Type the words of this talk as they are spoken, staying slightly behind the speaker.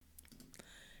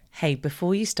Hey,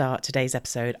 before you start today's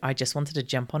episode, I just wanted to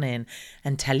jump on in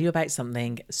and tell you about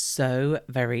something so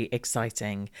very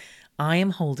exciting. I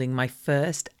am holding my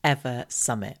first ever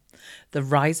summit. The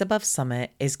Rise Above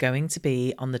Summit is going to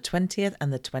be on the 20th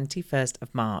and the 21st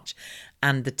of March,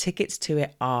 and the tickets to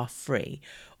it are free.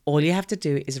 All you have to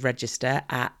do is register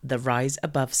at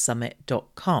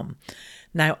theriseabovesummit.com.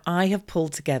 Now, I have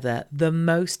pulled together the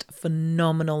most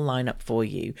phenomenal lineup for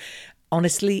you.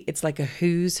 Honestly, it's like a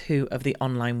who's who of the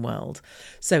online world.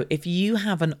 So if you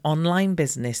have an online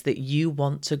business that you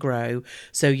want to grow,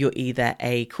 so you're either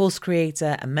a course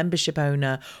creator, a membership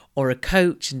owner, or a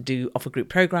coach and do offer group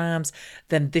programs,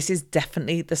 then this is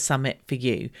definitely the summit for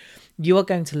you. You are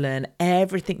going to learn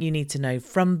everything you need to know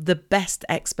from the best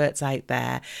experts out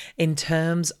there in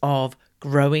terms of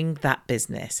growing that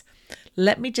business.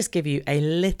 Let me just give you a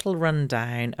little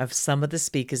rundown of some of the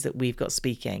speakers that we've got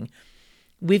speaking.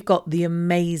 We've got the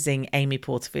amazing Amy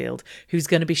Porterfield, who's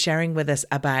going to be sharing with us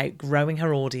about growing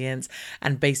her audience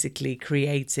and basically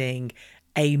creating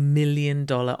 $1 million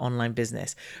online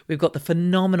business. We've got the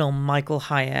phenomenal Michael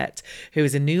Hyatt, who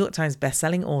is a New York Times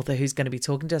bestselling author, who's going to be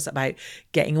talking to us about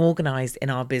getting organized in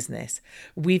our business.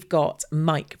 We've got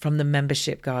Mike from the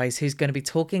Membership Guys, who's going to be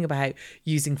talking about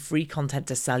using free content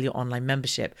to sell your online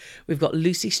membership. We've got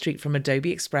Lucy Street from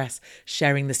Adobe Express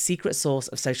sharing the secret sauce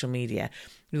of social media.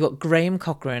 We've got Graham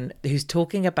Cochran, who's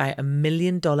talking about $1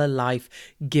 million life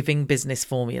giving business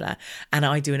formula. And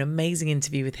I do an amazing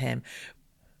interview with him.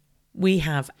 We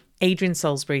have Adrian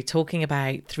Salisbury talking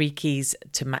about 3 keys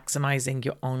to maximizing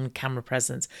your on-camera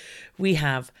presence. We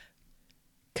have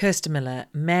Kirsten Miller,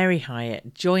 Mary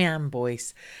Hyatt, Joyanne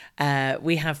Boyce.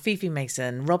 We have Fifi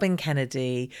Mason, Robin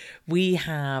Kennedy. We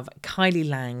have Kylie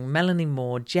Lang, Melanie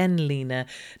Moore, Jen Lena,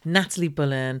 Natalie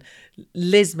Bullen,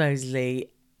 Liz Mosley.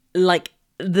 Like,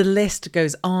 the list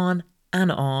goes on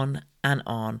and on and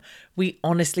on. We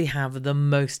honestly have the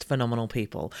most phenomenal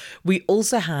people. We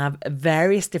also have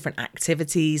various different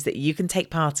activities that you can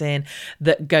take part in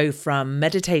that go from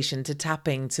meditation to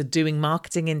tapping to doing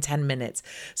marketing in 10 minutes.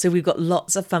 So we've got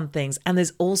lots of fun things, and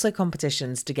there's also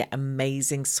competitions to get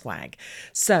amazing swag.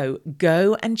 So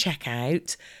go and check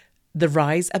out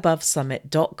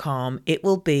theriseabovesummit.com. It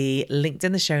will be linked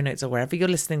in the show notes or wherever you're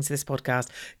listening to this podcast.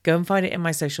 Go and find it in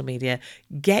my social media.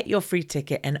 Get your free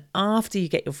ticket. And after you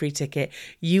get your free ticket,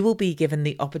 you will be given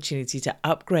the opportunity to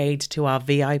upgrade to our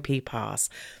VIP pass.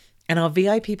 And our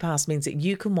VIP pass means that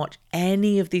you can watch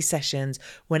any of these sessions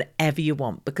whenever you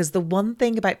want, because the one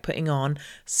thing about putting on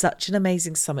such an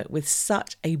amazing summit with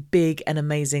such a big and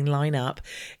amazing lineup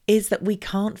is that we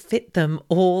can't fit them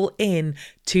all in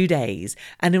 2 days.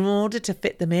 And in order to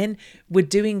fit them in, we're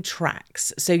doing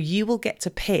tracks. So you will get to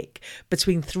pick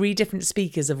between 3 different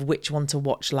speakers of which one to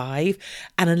watch live.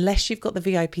 And unless you've got the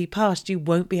VIP pass, you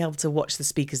won't be able to watch the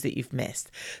speakers that you've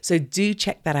missed. So do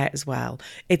check that out as well.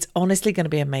 It's honestly going to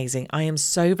be amazing. I am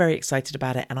so very excited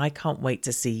about it, and I can't wait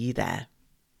to see you there.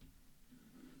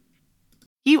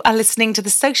 You are listening to the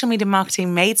Social Media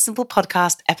Marketing Made Simple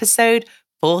podcast, episode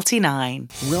 49.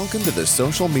 Welcome to the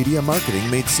Social Media Marketing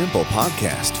Made Simple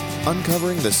podcast,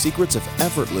 uncovering the secrets of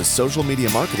effortless social media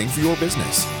marketing for your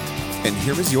business. And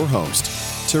here is your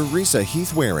host, Teresa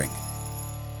Heath Waring.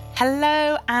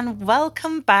 Hello and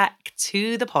welcome back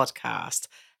to the podcast.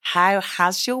 How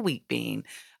has your week been?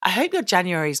 I hope your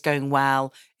January is going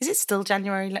well. Is it still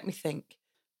January? Let me think.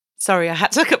 Sorry, I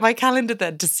had to look at my calendar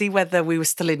then to see whether we were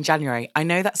still in January. I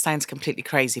know that sounds completely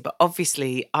crazy, but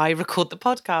obviously I record the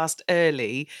podcast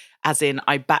early, as in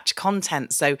I batch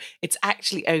content. So it's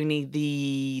actually only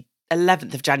the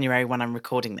 11th of January when I'm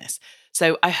recording this.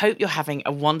 So I hope you're having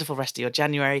a wonderful rest of your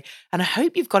January, and I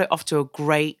hope you've got it off to a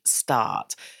great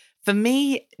start. For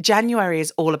me, January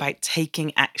is all about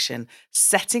taking action,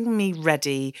 setting me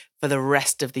ready for the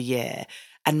rest of the year,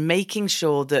 and making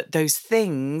sure that those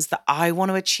things that I want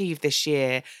to achieve this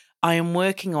year, I am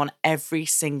working on every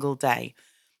single day.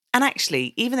 And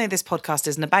actually, even though this podcast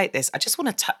isn't about this, I just want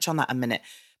to touch on that a minute,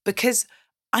 because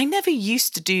I never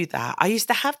used to do that. I used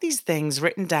to have these things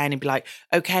written down and be like,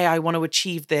 okay, I want to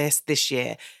achieve this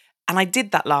year. And I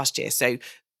did that last year. So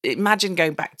imagine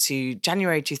going back to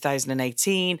January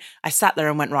 2018, I sat there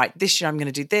and went, right, this year I'm going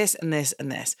to do this and this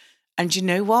and this. And you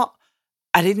know what?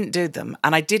 I didn't do them,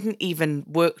 and I didn't even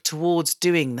work towards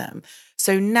doing them.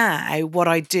 So now what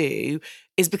I do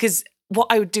is, because what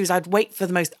I would do is I'd wait for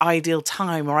the most ideal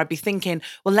time, or I'd be thinking,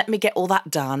 well, let me get all that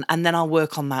done and then I'll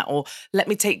work on that, or let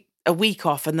me take a week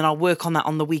off and then I'll work on that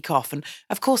on the week off. And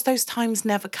of course, those times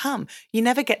never come. You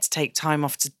never get to take time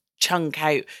off to chunk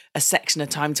out a section of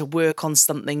time to work on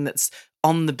something that's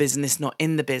on the business, not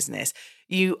in the business.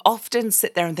 You often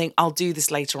sit there and think, I'll do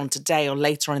this later on today or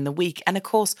later on in the week. And of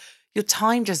course, your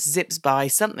time just zips by,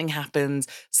 something happens,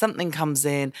 something comes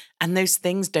in, and those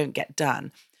things don't get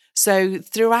done. So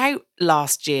throughout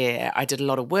last year, I did a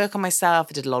lot of work on myself.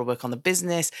 I did a lot of work on the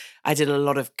business. I did a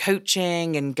lot of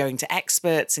coaching and going to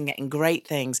experts and getting great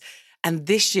things. And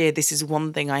this year, this is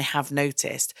one thing I have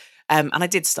noticed. And I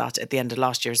did start it at the end of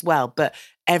last year as well. But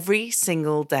every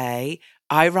single day,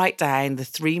 I write down the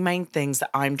 3 main things that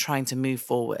I'm trying to move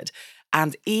forward.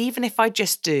 And even if I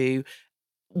just do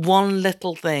one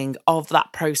little thing of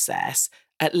that process,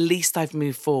 at least I've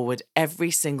moved forward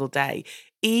every single day.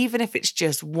 Even if it's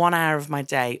just 1 hour of my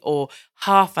day or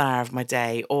half an hour of my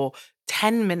day or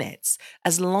 10 minutes,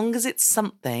 as long as it's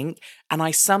something and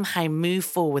I somehow move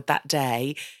forward that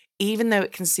day, even though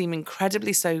it can seem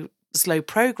incredibly so slow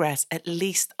progress, at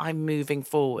least I'm moving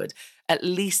forward. At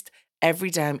least every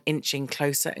day I'm inching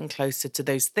closer and closer to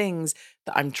those things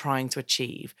that I'm trying to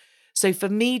achieve. So for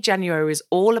me, January is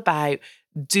all about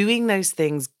doing those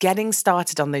things, getting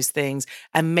started on those things,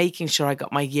 and making sure I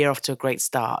got my year off to a great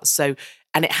start.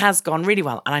 And it has gone really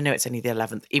well. And I know it's only the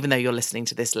 11th, even though you're listening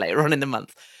to this later on in the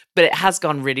month, but it has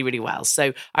gone really, really well.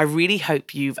 So I really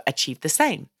hope you've achieved the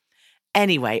same.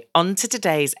 Anyway, on to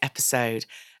today's episode.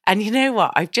 And you know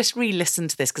what? I've just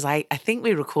re-listened to this because I think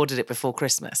we recorded it before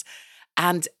Christmas.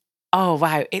 And oh,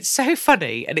 wow, it's so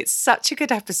funny. And it's such a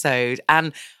good episode.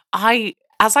 And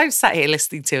as I sat here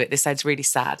listening to it, this sounds really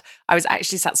sad. I was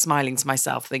actually sat smiling to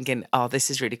myself thinking, oh, this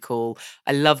is really cool.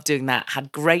 I love doing that.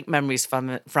 Had great memories from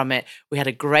it. We had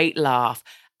a great laugh.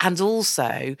 And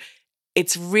also,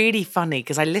 it's really funny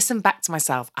because I listen back to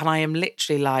myself and I am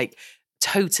literally like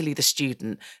totally the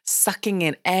student, sucking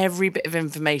in every bit of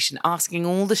information, asking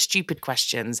all the stupid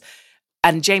questions.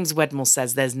 And James Wedmore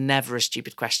says there's never a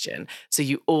stupid question. So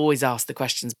you always ask the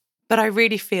questions. But I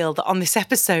really feel that on this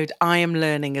episode, I am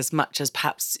learning as much as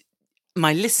perhaps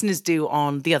my listeners do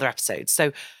on the other episodes.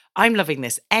 So I'm loving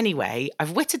this. Anyway,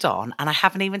 I've whittled on and I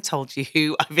haven't even told you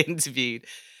who I've interviewed.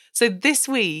 So this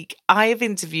week, I have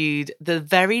interviewed the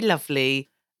very lovely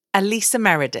Elisa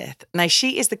Meredith. Now,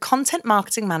 she is the content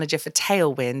marketing manager for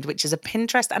Tailwind, which is a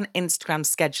Pinterest and Instagram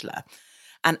scheduler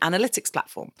and analytics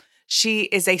platform. She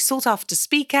is a sought-after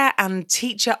speaker and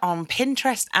teacher on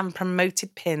Pinterest and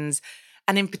promoted pins,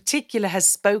 and in particular has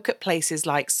spoke at places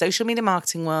like Social Media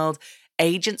Marketing World,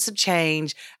 Agents of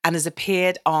Change, and has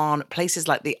appeared on places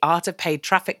like the Art of Paid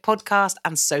Traffic podcast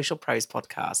and Social Pros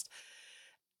podcast.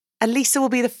 Elisa will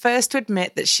be the first to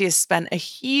admit that she has spent a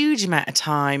huge amount of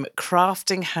time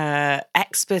crafting her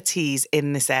expertise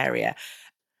in this area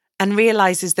and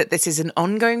realizes that this is an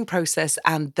ongoing process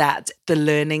and that the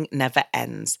learning never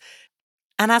ends.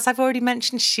 And as I've already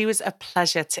mentioned, she was a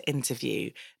pleasure to interview.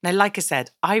 Now, like I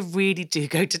said, I really do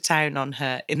go to town on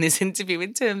her in this interview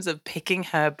in terms of picking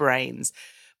her brains,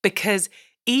 because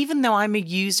even though I'm a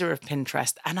user of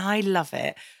Pinterest and I love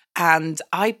it, and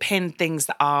I pin things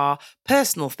that are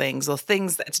personal things or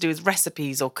things that are to do with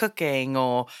recipes or cooking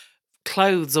or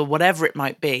clothes or whatever it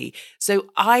might be. So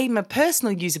I'm a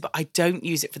personal user, but I don't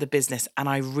use it for the business, and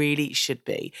I really should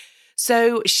be.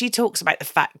 So she talks about the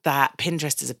fact that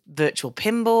Pinterest is a virtual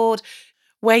pin board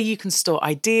where you can store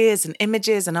ideas and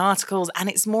images and articles, and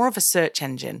it's more of a search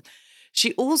engine.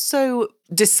 She also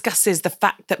discusses the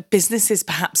fact that businesses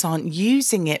perhaps aren't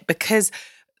using it because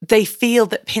they feel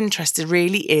that Pinterest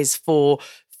really is for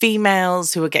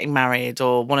females who are getting married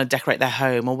or want to decorate their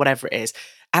home or whatever it is.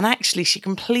 And actually, she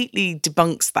completely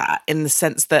debunks that in the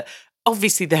sense that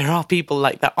obviously there are people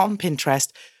like that on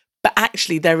Pinterest, but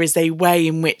actually there is a way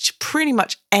in which pretty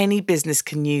much any business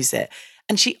can use it.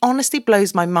 And she honestly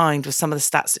blows my mind with some of the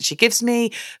stats that she gives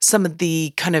me, some of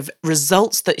the kind of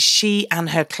results that she and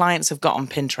her clients have got on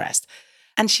Pinterest.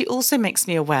 And she also makes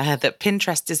me aware that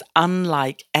Pinterest is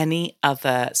unlike any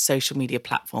other social media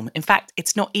platform. In fact,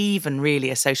 it's not even really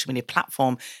a social media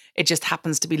platform. It just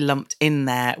happens to be lumped in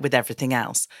there with everything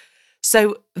else.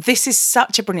 So this is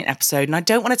such a brilliant episode, and I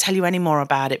don't want to tell you any more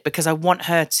about it because I want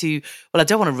her to, I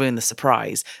don't want to ruin the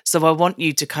surprise. So I want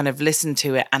you to kind of listen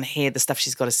to it and hear the stuff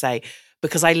she's got to say,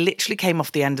 because I literally came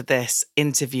off the end of this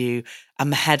interview and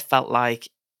my head felt like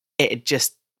it had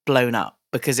just blown up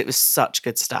because it was such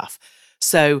good stuff.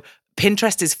 So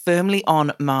Pinterest is firmly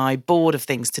on my board of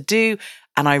things to do,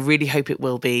 and I really hope it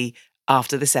will be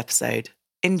after this episode.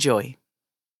 Enjoy.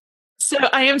 So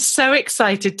I am so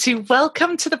excited to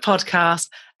welcome to the podcast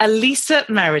Elisa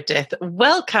Meredith.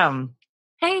 Welcome.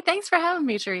 Hey, thanks for having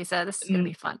me, Teresa. This is going to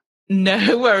be fun.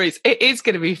 No worries. It is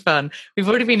going to be fun. We've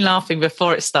already been laughing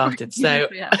before it started. So,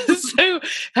 Yeah. so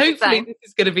hopefully this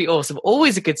is going to be awesome.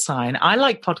 Always a good sign. I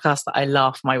like podcasts that I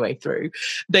laugh my way through.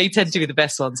 They tend to be the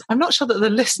best ones. I'm not sure that the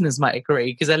listeners might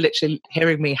agree because they're literally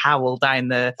hearing me howl down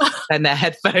their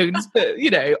headphones. But,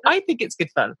 I think it's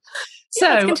good fun.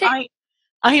 So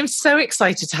I am so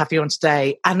excited to have you on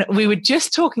today. And we were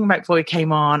just talking about before we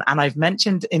came on, and I've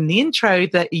mentioned in the intro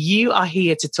that you are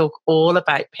here to talk all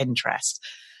about Pinterest.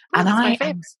 And I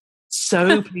am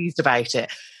so pleased about it.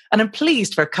 And I'm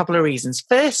pleased for a couple of reasons.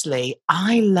 Firstly,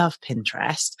 I love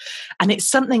Pinterest, and it's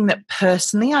something that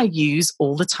personally I use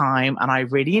all the time and I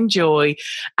really enjoy.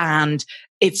 And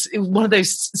it's one of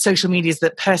those social medias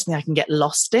that personally I can get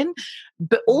lost in.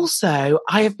 But also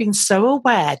I have been so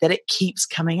aware that it keeps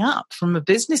coming up from a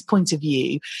business point of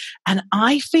view. And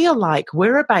I feel like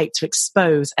we're about to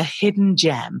expose a hidden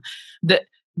gem that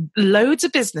loads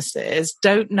of businesses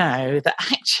don't know, that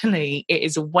actually it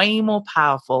is way more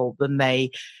powerful than they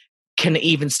can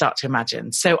even start to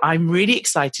imagine. So I'm really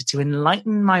excited to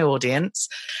enlighten my audience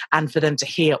and for them to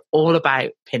hear all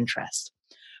about Pinterest.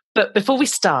 But before we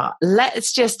start,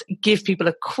 let's just give people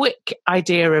a quick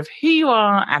idea of who you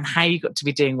are and how you got to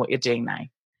be doing what you're doing now.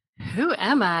 Who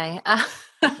am I?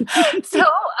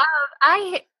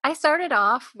 I started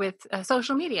off with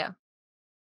social media,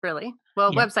 really.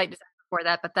 Well, website design before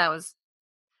that, but I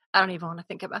don't even want to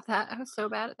think about that. I was so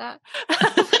bad at that.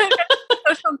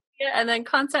 Social media and then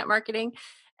content marketing.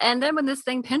 And then when this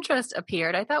thing Pinterest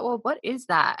appeared, I thought, well, what is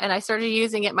that? And I started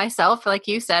using it myself, like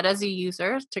you said, as a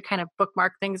user to kind of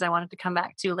bookmark things I wanted to come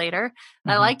back to later.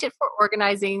 And I liked it for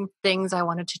organizing things I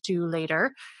wanted to do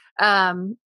later. But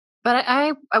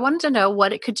I wanted to know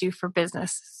what it could do for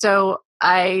business. So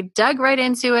I dug right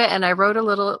into it and I wrote a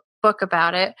little book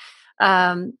about it.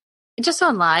 Just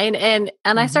online, and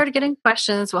I started getting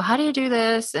questions. Well, how do you do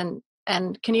this? And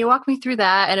can you walk me through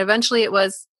that? And eventually it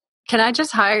was, can I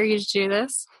just hire you to do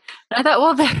this? And I thought,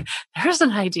 well, there's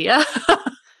an idea.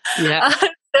 Yeah. So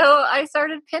I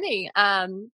started pinning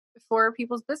for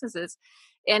people's businesses,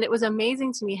 and it was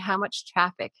amazing to me how much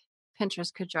traffic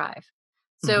Pinterest could drive.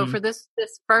 So for this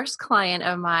first client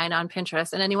of mine on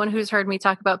Pinterest, and anyone who's heard me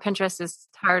talk about Pinterest is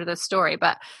tired of this story,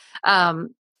 but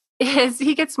is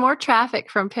he gets more traffic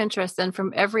from Pinterest than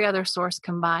from every other source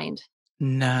combined.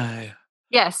 No.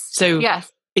 Yes. So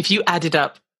yes. If you added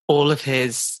up all of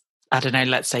his, I don't know,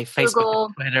 let's say Facebook, Google,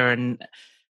 and Twitter,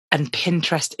 and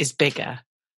Pinterest is bigger.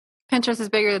 Pinterest is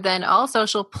bigger than all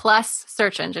social plus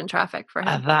search engine traffic for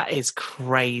him. That is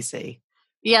crazy.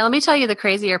 Yeah, let me tell you the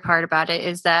crazier part about it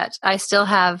is that I still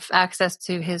have access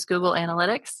to his Google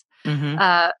Analytics,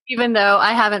 even though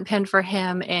I haven't pinned for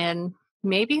him in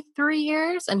maybe 3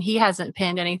 years, and he hasn't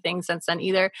pinned anything since then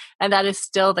either. And that is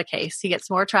still the case. He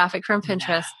gets more traffic from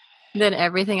Pinterest than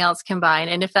everything else combined.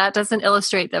 And if that doesn't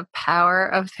illustrate the power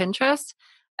of Pinterest,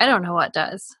 I don't know what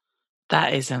does.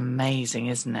 That is amazing,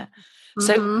 isn't it?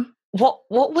 So what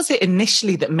was it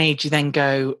initially that made you then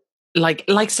go, like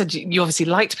I said, you obviously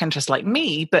liked Pinterest like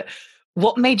me, but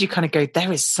what made you kind of go,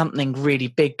 there is something really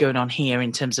big going on here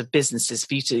in terms of businesses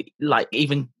for you to like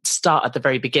even start at the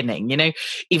very beginning,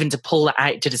 even to pull that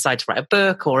out to decide to write a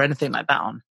book or anything like that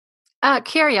on?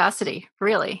 Curiosity,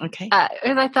 really. Okay.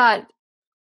 And I thought,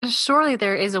 surely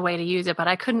there is a way to use it, but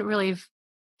I couldn't really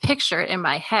picture it in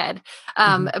my head.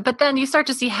 But then you start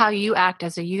to see how you act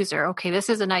as a user. Okay, this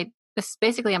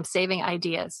basically I'm saving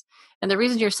ideas. And the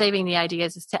reason you're saving the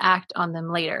ideas is to act on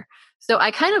them later. So I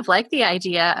kind of like the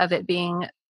idea of it being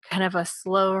kind of a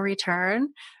slow return,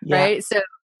 right? So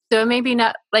maybe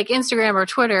not like Instagram or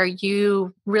Twitter,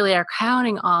 you really are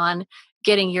counting on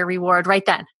getting your reward right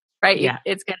then, right? Yeah.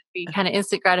 It's going to be kind of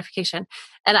instant gratification.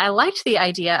 And I liked the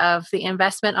idea of the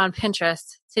investment on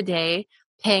Pinterest today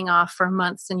paying off for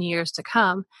months and years to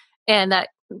come. And that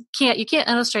you can't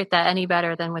illustrate that any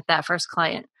better than with that first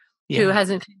client who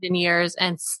hasn't pinned in years,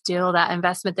 and still that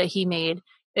investment that he made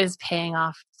is paying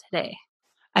off today.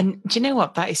 And do you know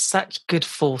what? That is such good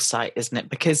foresight, isn't it?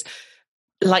 Because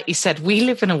like you said, we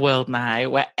live in a world now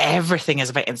where everything is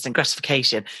about instant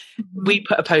gratification. We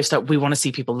put a post up, we want to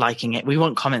see people liking it. We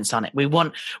want comments on it. We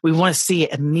want to see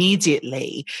it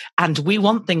immediately, and we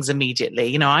want things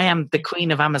immediately. I am the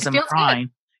queen of Amazon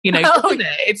Prime. Doesn't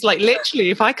it? It's like literally,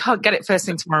 if I can't get it first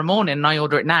thing tomorrow morning and I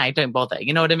order it now, don't bother.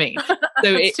 You know what I mean?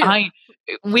 So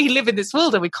we live in this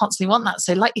world and we constantly want that.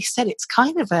 So like you said, it's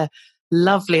kind of a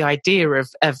lovely idea of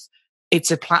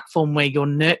it's a platform where you're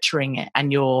nurturing it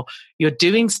and you're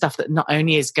doing stuff that not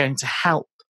only is going to help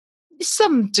to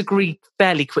some degree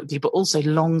fairly quickly, but also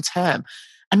long term.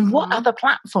 And what other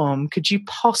platform could you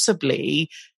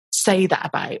possibly say that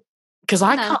about? Because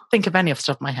I can't think of any off the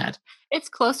top of my head. It's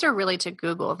closer really to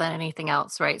Google than anything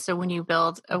else, right? So when you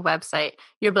build a website,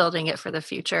 you're building it for the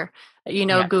future.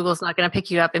 Google's not going to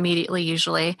pick you up immediately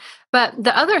usually. But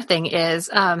the other thing is,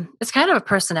 it's kind of a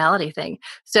personality thing.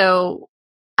 So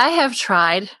I have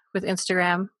tried with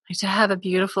Instagram to have a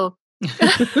beautiful,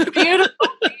 beautiful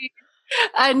feed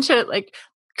and to like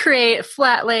create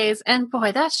flat lays. And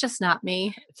boy, that's just not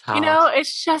me. It's hard.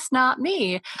 It's just not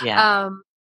me. Yeah.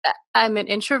 I'm an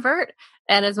introvert.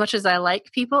 And as much as I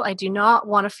like people, I do not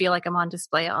want to feel like I'm on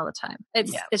display all the time.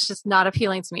 It's just not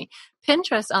appealing to me.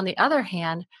 Pinterest, on the other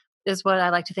hand, is what I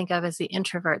like to think of as the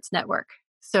introverts network.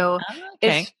 So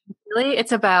it's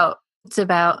about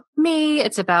me.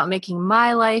 It's about making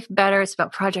my life better. It's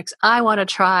about projects I want to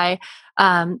try.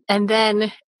 And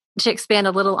then to expand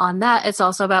a little on that, it's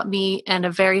also about me and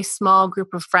a very small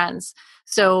group of friends.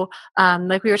 So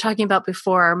like we were talking about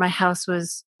before, my house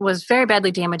was very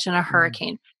badly damaged in a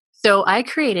hurricane. So I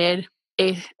created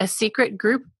a secret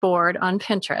group board on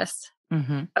Pinterest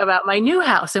about my new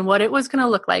house and what it was going to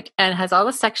look like, and has all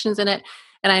the sections in it.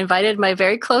 And I invited my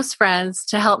very close friends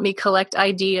to help me collect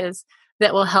ideas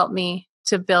that will help me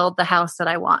to build the house that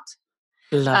I want.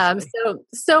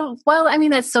 So while I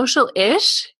mean that's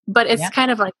social-ish, but it's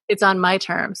kind of like it's on my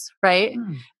terms, right?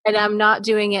 And I'm not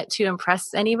doing it to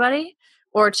impress anybody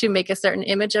or to make a certain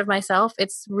image of myself.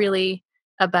 It's really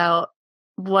about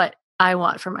what I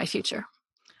want for my future.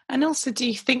 And also, do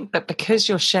you think that because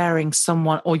you're sharing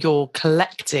someone or you're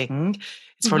collecting,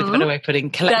 it's probably the better way of putting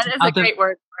collecting that is a great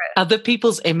word for it. Other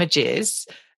people's images,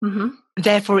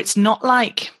 therefore it's not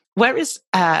like, whereas,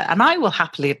 and I will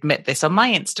happily admit this, on my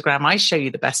Instagram, I show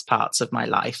you the best parts of my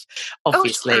life,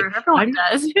 obviously. Oh, sure. Everyone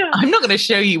does. Yeah. I'm not going to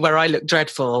show you where I look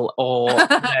dreadful or,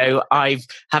 I'm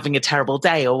having a terrible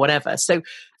day or whatever. So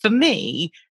for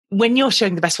me, when you're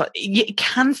showing the best part, it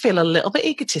can feel a little bit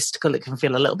egotistical. It can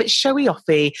feel a little bit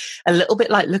showy-offy, a little bit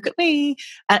like, look at me.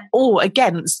 Or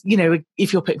again,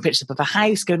 if you're putting pictures of a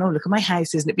house, going, oh, look at my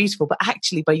house, isn't it beautiful? But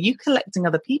actually, by you collecting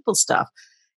other people's stuff,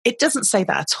 it doesn't say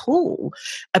that at all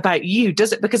about you,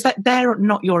 does it? Because they're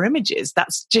not your images.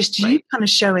 That's just you kind of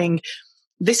showing,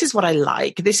 this is what I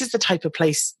like. This is the type of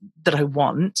place that I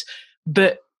want.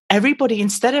 But everybody,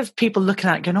 instead of people looking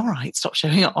at it going, all right, stop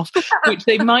showing it off, which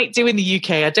they might do in the UK.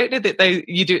 I don't know that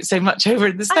you do it so much over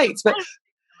in the States, but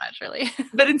much really.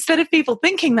 But instead of people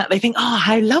thinking that, they think, oh,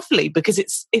 how lovely, because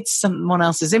it's someone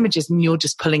else's images and you're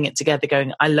just pulling it together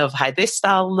going, I love how this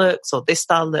style looks or this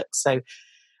style looks.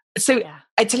 So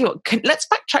I tell you what, let's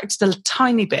backtrack just a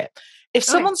tiny bit. If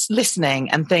someone's listening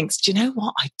and thinks, do you know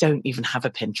what? I don't even have a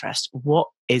Pinterest. What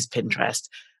is Pinterest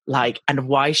like? And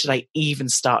why should I even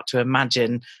start to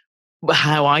imagine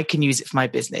how I can use it for my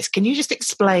business? Can you just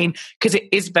explain? Because it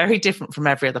is very different from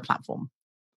every other platform.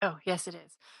 Oh, yes, it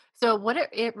is. So what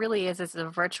it really is a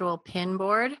virtual pin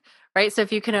board, right? So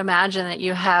if you can imagine that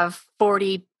you have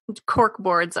 40 cork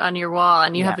boards on your wall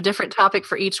and you have a different topic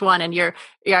for each one, and you're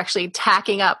actually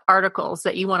tacking up articles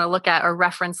that you want to look at or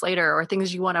reference later, or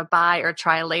things you want to buy or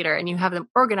try later, and you have them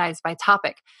organized by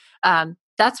topic.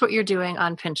 That's what you're doing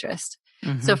on Pinterest.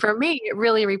 Mm-hmm. So for me, it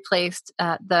really replaced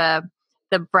the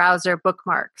browser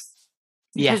bookmarks.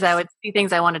 Because I would see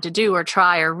things I wanted to do or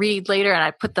try or read later, and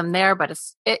I put them there. But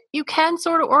you can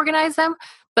sort of organize them,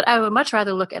 but I would much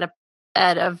rather look at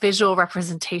a visual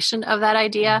representation of that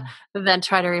idea than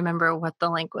try to remember what the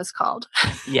link was called.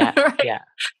 Yeah, right?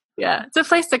 Yeah. It's a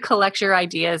place to collect your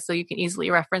ideas so you can easily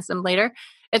reference them later.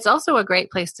 It's also a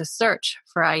great place to search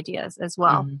for ideas as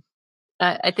well.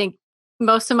 Mm-hmm. I think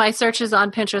most of my searches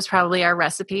on Pinterest probably are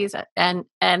recipes and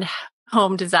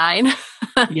home design.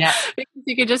 Yeah. Because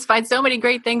you can just find so many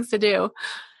great things to do.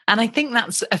 And I think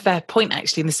that's a fair point,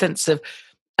 actually, in the sense of,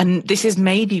 and this is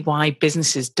maybe why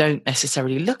businesses don't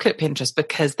necessarily look at Pinterest,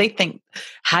 because they think,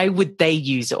 how would they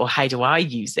use it, or how do I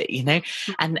use it,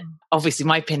 And obviously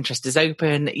my Pinterest is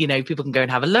open, people can go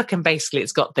and have a look, and basically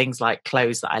it's got things like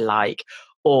clothes that I like,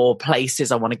 or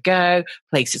places I want to go,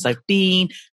 places I've been,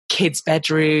 kids'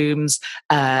 bedrooms,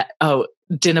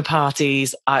 dinner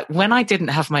parties. When I didn't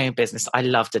have my own business, I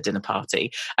loved a dinner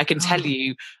party. I can tell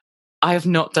you, I have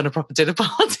not done a proper dinner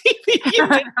party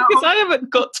because I haven't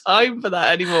got time for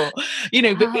that anymore.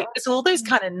 But it's all those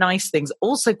kind of nice things,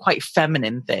 also quite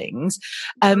feminine things.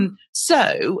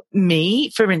 So me,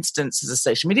 for instance, as a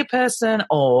social media person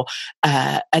or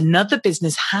another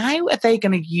business, how are they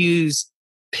going to use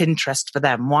Pinterest for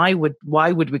them? Why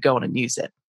would we go on and use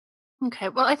it? Okay.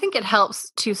 Well, I think it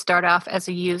helps to start off as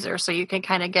a user so you can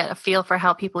kind of get a feel for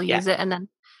how people use it, and then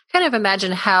kind of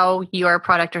imagine how your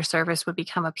product or service would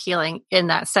become appealing in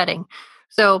that setting.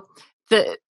 So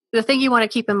the thing you want to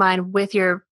keep in mind with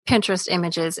your Pinterest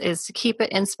images is to keep it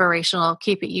inspirational,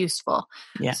 keep it useful.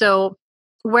 Yeah. So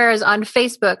whereas on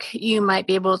Facebook, you might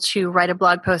be able to write a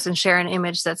blog post and share an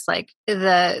image that's like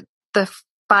the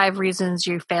 5 reasons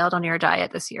you failed on your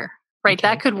diet this year, right? Okay.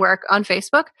 That could work on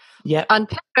Facebook. Yeah. On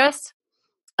Pinterest,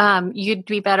 you'd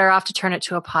be better off to turn it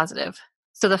to a positive.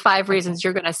 So the 5 reasons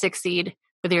you're going to succeed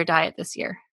with your diet this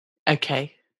year.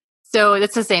 Okay. So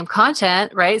it's the same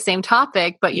content, right? Same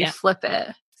topic, but you flip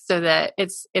it so that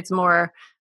it's more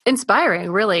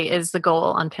inspiring, really, is the goal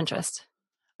on Pinterest.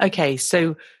 Okay.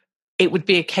 So it would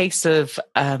be a case of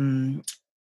then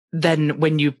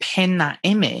when you pin that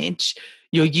image,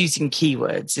 you're using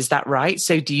keywords. Is that right?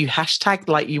 So do you hashtag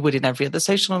like you would in every other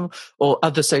social or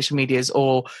other social medias,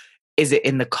 or is it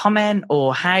in the comment,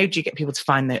 or how do you get people to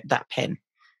find that pin?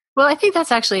 Well, I think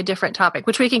that's actually a different topic,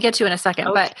 which we can get to in a second.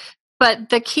 Okay. But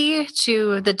the key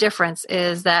to the difference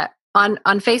is that on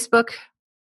Facebook,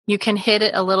 you can hit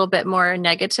it a little bit more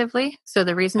negatively. So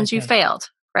the reasons you failed,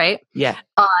 right? Yeah.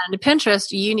 On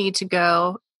Pinterest, you need to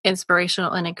go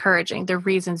inspirational and encouraging, the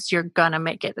reasons you're going to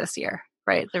make it this year,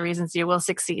 right? The reasons you will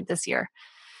succeed this year.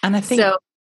 And I think,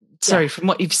 from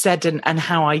what you've said and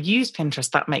how I use Pinterest,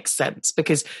 that makes sense,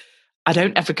 because I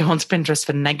don't ever go onto Pinterest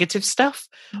for negative stuff.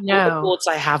 No. All the boards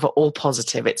I have are all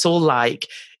positive. It's all like,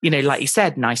 like you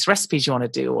said, nice recipes you want to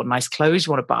do, or nice clothes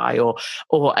you want to buy,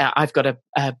 or I've got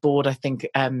a board, I think,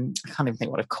 I can't even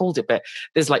think what I've called it, but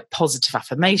there's like positive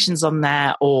affirmations on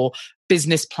there, or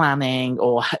business planning,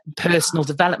 or personal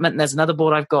development. And there's another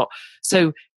board I've got.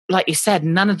 So like you said,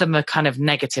 none of them are kind of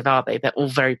negative, are they? They're all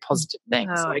very positive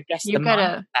things. No, so I guess the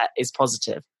mindset is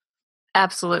positive.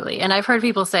 Absolutely. And I've heard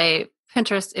people say,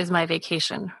 Pinterest is my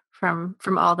vacation from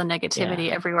all the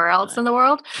negativity everywhere else in the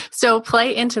world. So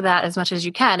play into that as much as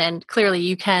you can. And clearly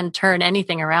you can turn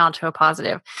anything around to a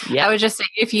positive. Yeah. I would just say,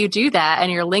 if you do that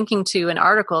and you're linking to an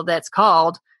article that's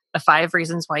called the 5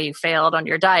 reasons why you failed on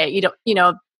your diet,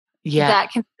 that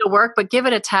can still work, but give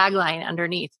it a tagline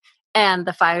underneath, and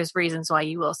the 5 reasons why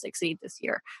you will succeed this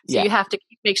year. So you have to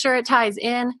make sure it ties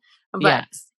in, but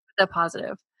the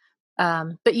positive.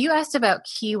 But you asked about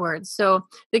keywords. So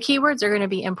the keywords are going to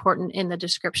be important in the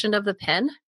description of the pin.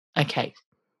 Okay.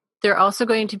 They're also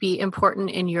going to be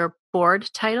important in your board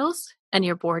titles and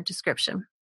your board description.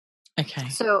 Okay.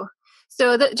 So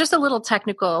just a little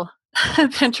technical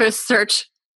Pinterest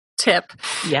search tip.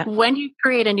 Yeah. When you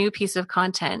create a new piece of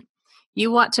content,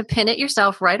 you want to pin it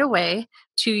yourself right away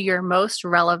to your most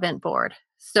relevant board.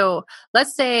 So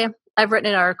let's say I've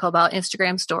written an article about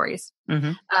Instagram stories.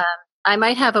 Mm-hmm. I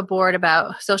might have a board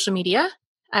about social media.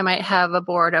 I might have a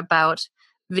board about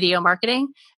video marketing,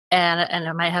 and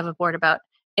I might have a board about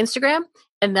Instagram,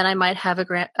 and then I might have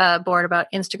a board about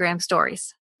Instagram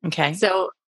stories. Okay.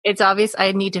 So it's obvious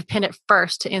I need to pin it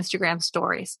first to Instagram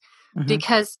stories,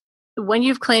 because when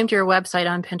you've claimed your website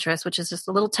on Pinterest, which is just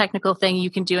a little technical thing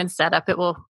you can do and set up,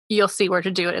 you'll see where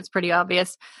to do it. It's pretty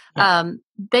obvious. Yeah.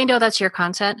 They know that's your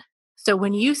content. So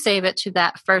when you save it to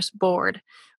that first board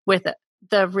with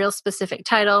the real specific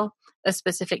title, a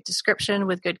specific description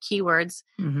with good keywords,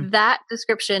 that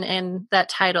description and that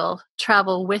title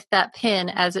travel with that pin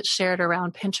as it's shared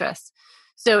around Pinterest.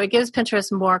 So it gives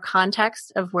Pinterest more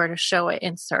context of where to show it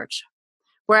in search.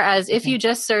 Whereas if you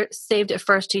just saved it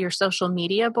first to your social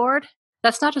media board,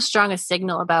 that's not as strong a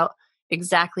signal about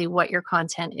exactly what your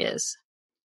content is.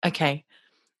 Okay.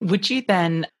 Would you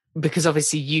then, because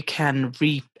obviously you can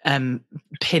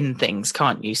pin things,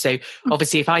 can't you? So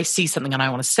obviously if I see something and I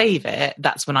want to save it,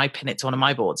 that's when I pin it to one of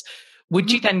my boards.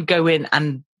 Would you then go in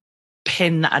and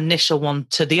pin that initial one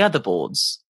to the other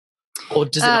boards? Or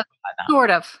does it look like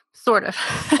that? Sort of.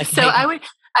 Okay. So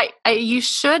you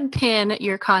should pin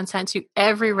your content to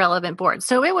every relevant board.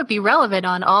 So it would be relevant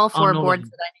on all 4 boards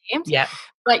that I named. Yeah.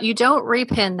 But you don't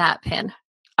repin that pin.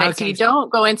 Right? Okay. So you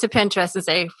don't go into Pinterest and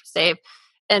say save.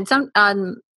 And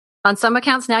on some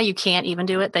accounts now you can't even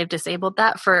do it. They've disabled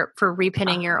that for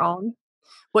repinning your own.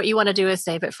 What you want to do is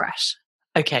save it fresh.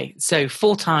 Okay. So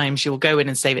 4 times you'll go in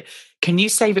and save it. Can you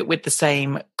save it with the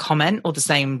same comment or the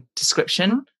same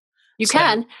description? You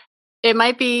can. It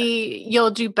might be, you'll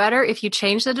do better if you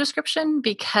change the description,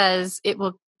 because it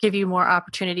will give you more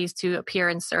opportunities to appear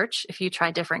in search if you try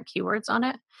different keywords on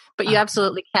it. But you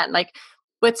absolutely can. Like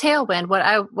with Tailwind, what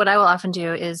I will often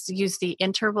do is use the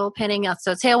interval pinning.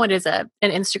 So Tailwind is an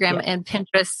Instagram and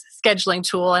Pinterest scheduling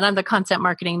tool, and I'm the content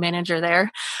marketing manager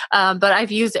there. But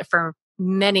I've used it for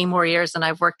many more years than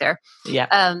I've worked there.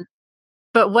 Yeah.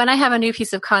 But when I have a new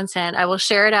piece of content, I will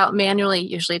share it out manually,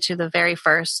 usually to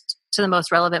the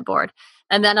most relevant board.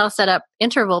 And then I'll set up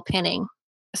interval pinning.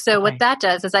 So what that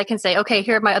does is I can say, okay,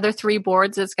 here are my other 3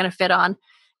 boards it's going to fit on.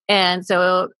 And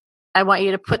so I want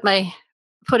you to put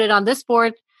it on this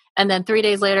board And then 3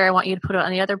 days later, I want you to put it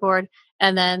on the other board.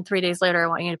 And then 3 days later, I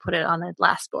want you to put it on the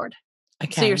last board.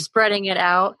 Okay. So you're spreading it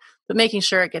out, but making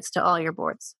sure it gets to all your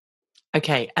boards.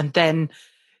 Okay. And then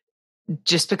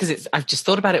just because I've just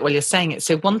thought about it while you're saying it.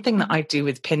 So one thing that I do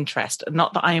with Pinterest,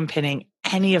 not that I am pinning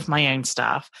any of my own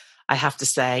stuff, I have to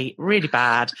say, really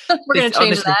bad. We're going to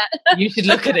change that. You should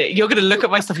look at it. You're going to look at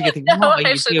my stuff and you think, what are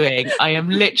you doing? I am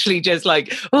literally just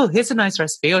like, oh, here's a nice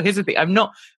recipe, or here's a thing. I'm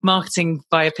not marketing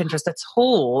via Pinterest at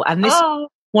all. And this is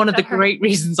one of the great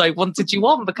reasons I wanted you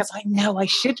on, because I know I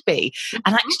should be.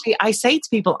 And actually, I say to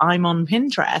people, I'm on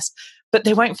Pinterest, but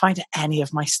they won't find any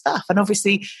of my stuff. And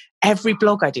obviously, every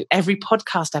blog I do, every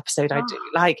podcast episode I do,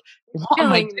 like, what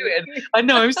am I doing? I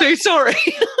know, I'm so sorry.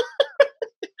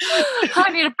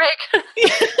 I need a break.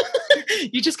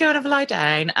 You just go and have a lie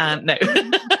down. And no,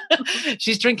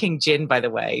 she's drinking gin, by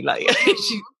the way. Like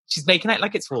she's making it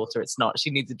like it's water. It's not. She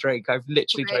needs a drink. I've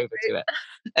literally drove her to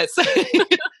it. So,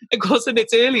 of course, and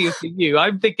it's earlier for you.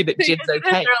 I'm thinking that gin's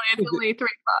okay. It's only 3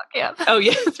 o'clock. Yeah. Oh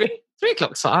yeah, 3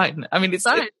 o'clock's fine. I mean, it's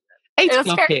 8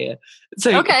 o'clock here.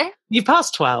 So okay. You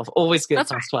passed 12. Always good.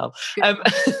 That's past right. 12.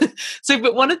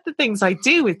 But one of the things I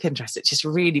do with Pinterest, it's just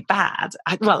really bad.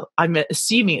 I'm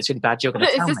assuming it's really bad. You're going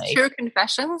to tell me. Is this true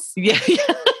confessions? Yeah.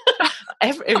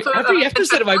 Every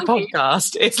episode of my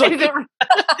podcast, it's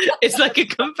like a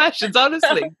confessions.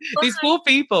 Honestly, these poor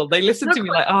people, they listen to me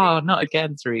like, oh, not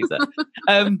again, Teresa.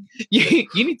 You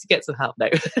need to get some help now.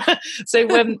 So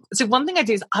one thing I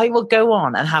do is I will go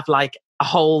on and have like a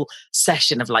whole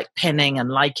session of like pinning and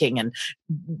liking and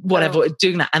whatever,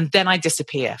 doing that, and then I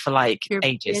disappear for like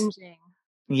ages. Binging.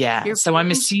 Yeah. So I'm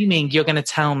assuming you're going to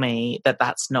tell me that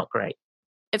that's not great.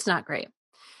 It's not great.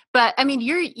 But I mean,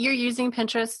 you're using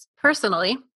Pinterest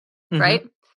personally, right?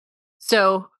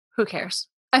 So who cares?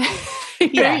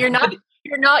 You're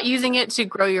not using it to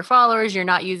grow your followers. You're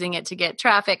not using it to get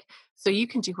traffic. So you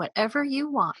can do whatever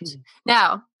you want.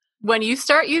 Now, when you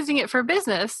start using it for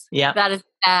business, that is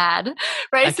bad,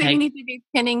 right? Okay. So you need to be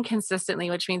pinning consistently,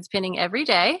 which means pinning every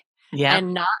day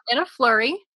and not in a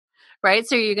flurry. Right.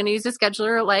 So you're going to use a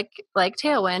scheduler like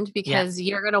Tailwind, because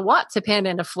you're going to want to pin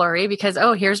in a flurry because,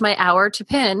 here's my hour to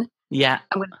pin. Yeah.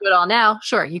 I'm going to do it all now.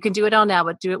 Sure. You can do it all now,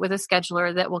 but do it with a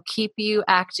scheduler that will keep you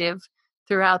active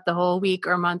throughout the whole week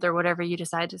or month or whatever you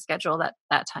decide to schedule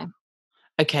that time.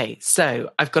 Okay. So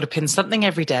I've got to pin something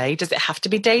every day. Does it have to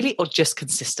be daily or just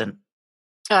consistent?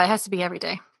 Oh, it has to be every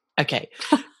day. Okay.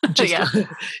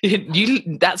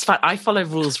 That's fine. I follow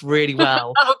rules really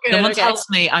well. Good, Someone tells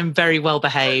me I'm very well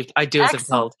behaved. I do as I'm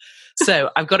told. So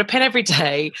I've got a pin every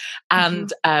day.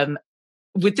 And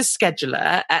with the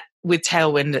scheduler, with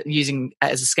Tailwind using it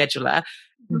as a scheduler,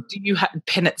 do you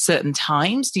pin at certain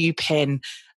times? Do you pin?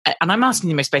 And I'm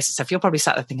asking you most basic stuff. You're probably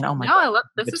sat there thinking, oh my God, I love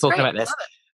this. Is talking about this.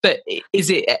 But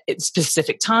is it at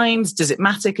specific times? Does it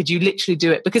matter? Could you literally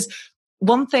do it? Because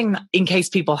one thing, in case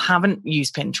people haven't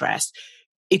used Pinterest,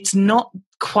 it's not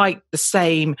quite the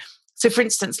same. So for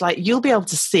instance, like you'll be able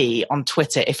to see on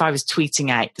Twitter, if I was tweeting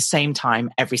out the same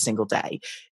time every single day,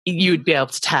 you'd be able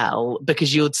to tell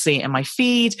because you'd see it in my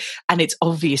feed and it's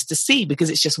obvious to see because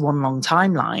it's just one long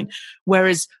timeline.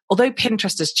 Whereas although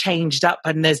Pinterest has changed up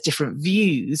and there's different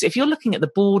views, if you're looking at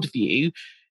the board view,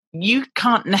 you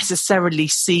can't necessarily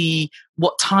see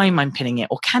what time I'm pinning it,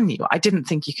 or can you? I didn't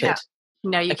think you could.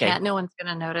 No, you can't. No one's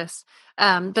going to notice.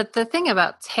 But the thing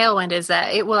about Tailwind is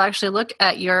that it will actually look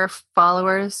at your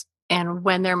followers and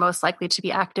when they're most likely to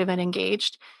be active and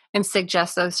engaged and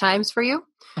suggest those times for you.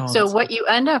 So what you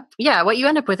end up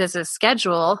with is a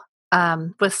schedule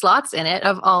with slots in it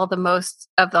of all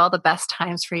the best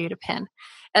times for you to pin.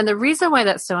 And the reason why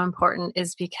that's so important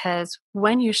is because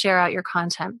when you share out your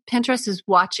content, Pinterest is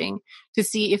watching to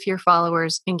see if your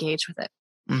followers engage with it.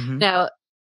 Mm-hmm. Now,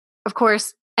 of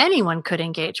course, anyone could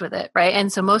engage with it, right?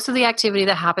 And so most of the activity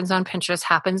that happens on Pinterest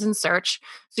happens in search.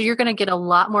 So you're going to get a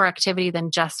lot more activity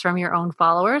than just from your own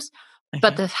followers. Okay.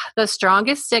 But the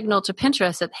strongest signal to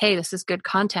Pinterest that, hey, this is good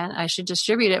content, I should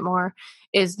distribute it more,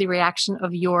 is the reaction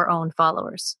of your own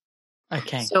followers.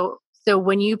 Okay. So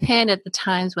when you pin at the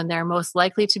times when they're most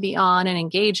likely to be on and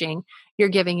engaging, you're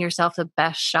giving yourself the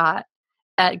best shot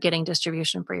at getting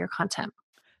distribution for your content.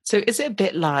 So is it a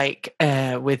bit like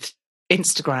with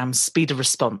Instagram speed of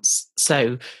response?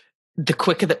 So the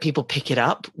quicker that people pick it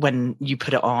up when you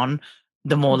put it on,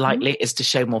 the more likely it is to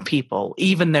show more people,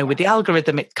 even though with the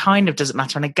algorithm, it kind of doesn't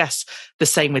matter. And I guess the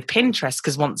same with Pinterest,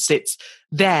 because once it's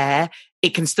there,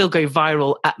 it can still go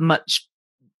viral at much,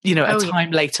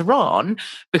 time later on,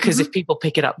 because if people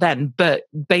pick it up then, but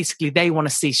basically they want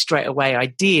to see straight away,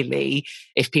 ideally,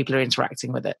 if people are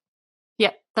interacting with it.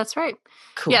 Yeah, that's right.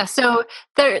 Cool. Yeah. So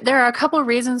there are a couple of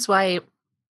reasons why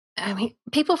I mean,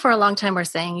 people for a long time were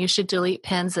saying you should delete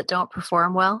pins that don't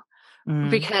perform well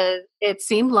because it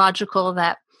seemed logical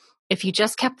that if you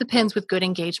just kept the pins with good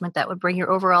engagement, that would bring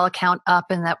your overall account up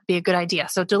and that would be a good idea.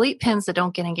 So delete pins that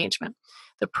don't get engagement.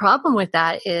 The problem with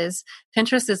that is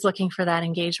Pinterest is looking for that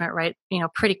engagement, right?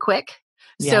 Pretty quick.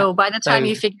 Yeah. So by the time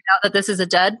you figure out that this is a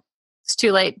dud, it's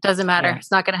too late. Doesn't matter. Yeah.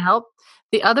 It's not going to help.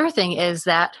 The other thing is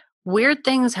that weird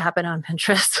things happen on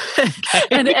Pinterest.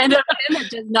 And a pin that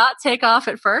does not take off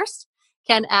at first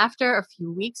can, after a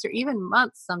few weeks or even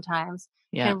months sometimes,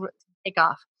 can take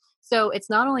off. So it's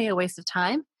not only a waste of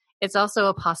time, it's also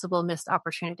a possible missed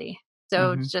opportunity.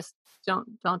 So just don't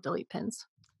delete pins.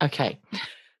 Okay.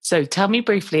 So tell me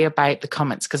briefly about the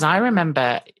comments, because I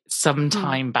remember some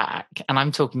time back, and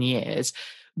I'm talking years,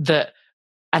 that,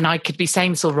 and I could be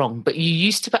saying this all wrong, but you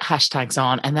used to put hashtags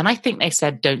on, and then I think they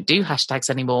said don't do hashtags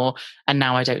anymore, and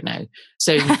now I don't know.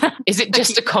 So is it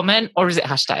just a comment or is it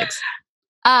hashtags?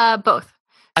 Both.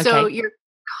 Okay. So your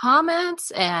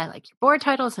comments and like your board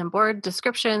titles and board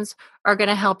descriptions are going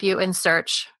to help you in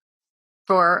search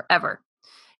forever.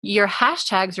 Your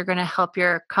hashtags are going to help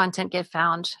your content get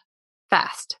found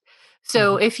fast.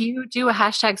 So if you do a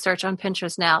hashtag search on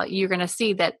Pinterest now, you're going to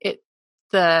see that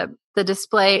the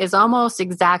display is almost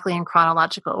exactly in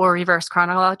chronological or reverse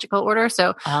chronological order.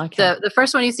 So the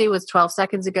first one you see was 12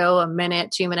 seconds ago, a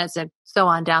minute, 2 minutes, and so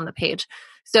on down the page.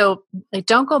 So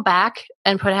don't go back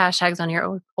and put hashtags on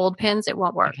your old pins. It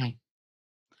won't work. Okay.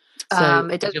 So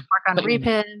it doesn't work on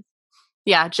repins.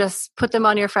 Yeah, just put them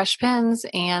on your fresh pins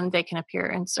and they can appear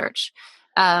in search.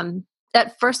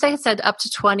 At first they had said up to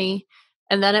 20,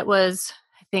 and then it was,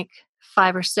 I think,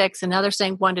 5 or 6, and now they're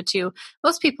saying 1 to 2.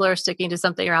 Most people are sticking to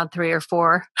something around 3 or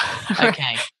 4.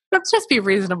 Okay. Let's just be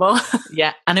reasonable.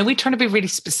 Yeah. And are we trying to be really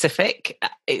specific?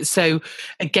 So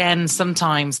again,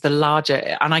 sometimes the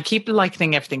larger, and I keep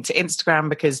likening everything to Instagram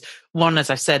because one, as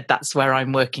I've said, that's where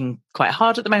I'm working quite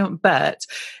hard at the moment, but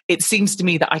it seems to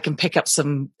me that I can pick up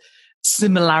some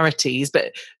similarities.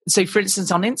 But so for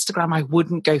instance, on Instagram, I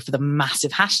wouldn't go for the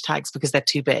massive hashtags because they're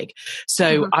too big.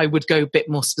 So I would go a bit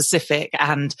more specific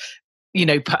and,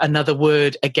 put another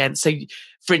word against. So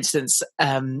for instance,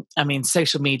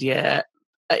 social media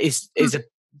is a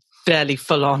fairly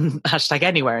full-on hashtag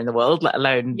anywhere in the world, let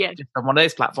alone just on one of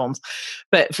those platforms.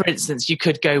 But for instance, you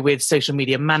could go with social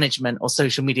media management or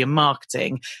social media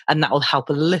marketing, and that will help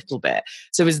a little bit.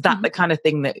 So is that the kind of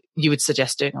thing that you would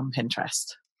suggest doing on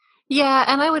Pinterest? Yeah,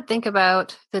 and I would think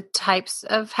about the types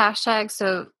of hashtags.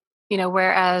 So,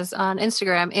 whereas on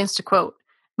Instagram, InstaQuote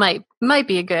might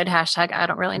be a good hashtag. I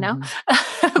don't really know,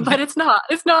 but it's not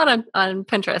on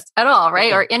Pinterest at all,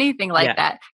 right? Okay. Or anything like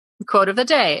that. Quote of the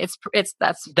day.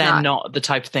 They're not the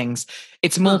type of things.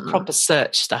 It's more proper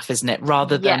search stuff, isn't it?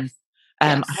 Rather than,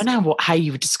 I don't know how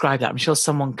you would describe that. I'm sure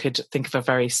someone could think of a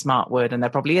very smart word, and there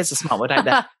probably is a smart word out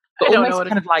there. But almost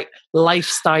kind of like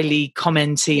lifestyle-y,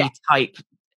 commenty type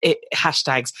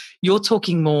hashtags. You're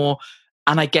talking more,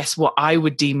 and I guess what I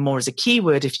would deem more as a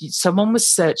keyword, if someone was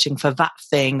searching for that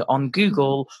thing on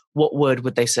Google, what word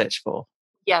would they search for?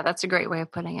 Yeah, that's a great way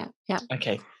of putting it. Yeah.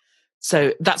 Okay.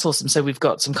 So that's awesome. So we've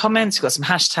got some comments, we've got some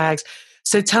hashtags.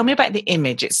 So tell me about the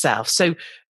image itself. So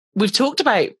we've talked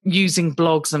about using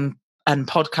blogs and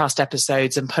podcast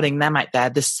episodes and putting them out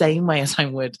there the same way as I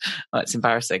would. Oh, it's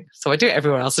embarrassing. So I do it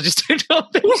everywhere else. I just do it on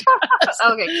Pinterest.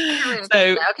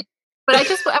 Okay. But I want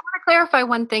to clarify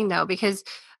one thing though, because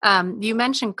you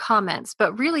mentioned comments,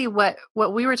 but really what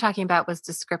we were talking about was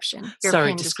description.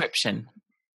 Description.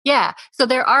 Yeah. So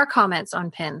there are comments on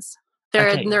pins.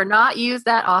 They're not used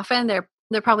that often.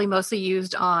 They're probably mostly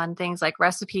used on things like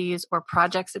recipes or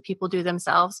projects that people do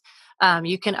themselves.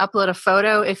 You can upload a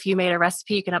photo. If you made a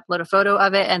recipe, you can upload a photo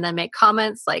of it and then make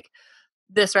comments like,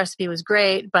 this recipe was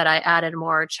great, but I added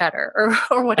more cheddar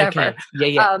or whatever.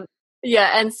 Okay.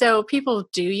 Yeah. And so people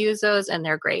do use those and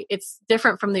they're great. It's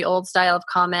different from the old style of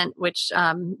comment, which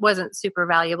wasn't super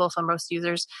valuable for most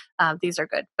users. These are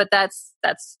good, but that's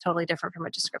totally different from a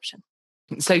description.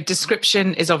 So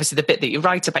description is obviously the bit that you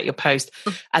write about your post,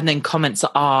 and then comments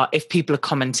are if people are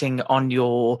commenting on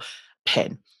your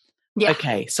pin. Yeah.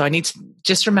 Okay. So I need to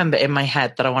just remember in my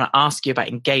head that I want to ask you about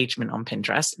engagement on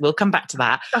Pinterest. We'll come back to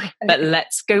that. Okay. But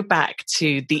let's go back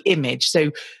to the image.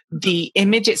 So the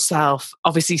image itself,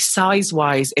 obviously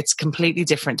size-wise, it's completely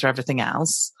different to everything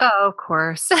else. Oh, of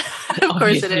course. Of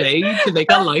course it is. To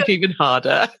make our life even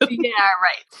harder. Yeah,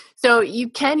 right. So you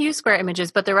can use square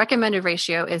images, but the recommended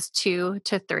ratio is 2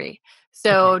 to 3.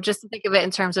 So just think of it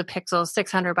in terms of pixels,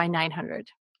 600 by 900.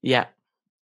 Yeah.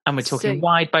 And we're talking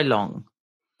wide by long.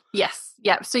 Yes.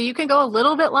 Yeah. So you can go a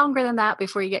little bit longer than that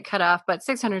before you get cut off, but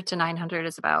 600 to 900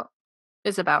 is about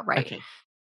right. Okay.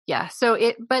 Yeah.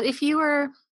 But if you were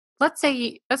let's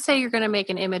say you're going to make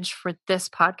an image for this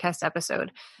podcast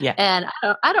episode. Yeah. And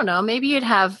I don't know, maybe you'd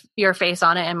have your face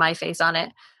on it and my face on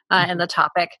it and the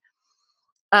topic.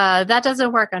 That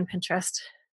doesn't work on Pinterest.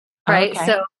 Right. Okay.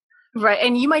 So, right.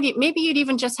 And maybe you'd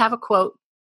even just have a quote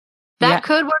that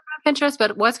could work on Pinterest,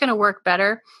 but what's going to work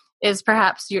better is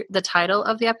perhaps the title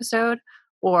of the episode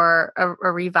or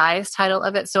a revised title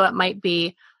of it. So it might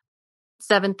be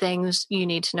 7 things you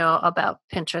need to know about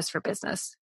Pinterest for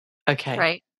business. Okay.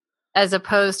 Right. As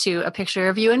opposed to a picture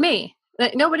of you and me.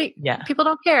 People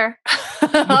don't care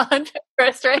on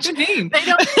Pinterest, right? What do you mean? They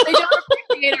don't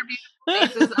appreciate our beautiful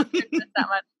faces on Pinterest that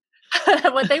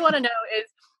much. What they want to know is,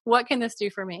 what can this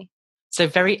do for me? So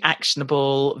very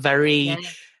actionable, very,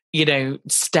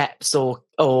 steps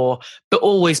but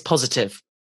always positive.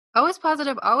 Always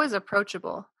positive, always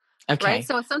approachable. Okay. Right.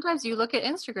 So sometimes you look at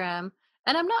Instagram,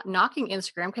 and I'm not knocking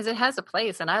Instagram because it has a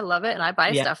place and I love it and I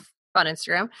buy stuff on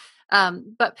Instagram.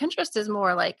 But Pinterest is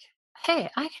more like, hey,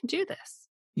 I can do this.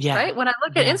 Yeah. Right. When I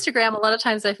look at Instagram, a lot of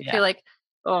times I feel like,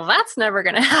 well, that's never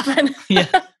going to happen.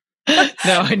 Yeah.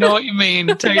 No, I know what you mean.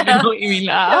 Totally know what you mean.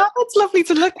 That's lovely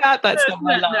to look at. That's not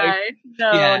my life.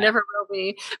 No, never will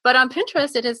be. But on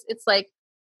Pinterest, it's like,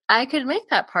 I could make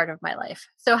that part of my life.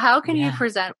 So how can you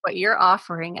present what you're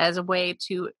offering as a way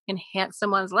to enhance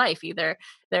someone's life, either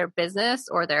their business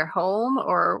or their home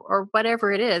or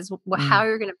whatever it is, how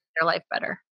you're going to make their life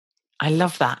better? I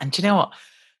love that. And do you know what?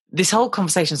 This whole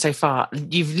conversation so far,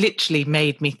 you've literally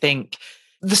made me think.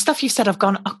 The stuff you've said, I've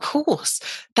gone, of course,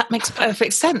 that makes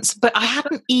perfect sense. But I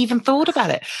hadn't even thought about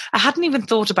it. I hadn't even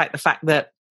thought about the fact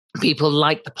that people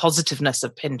like the positiveness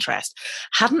of Pinterest.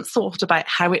 Hadn't thought about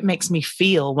how it makes me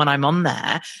feel when I'm on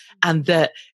there, and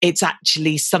that it's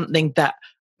actually something that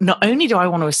not only do I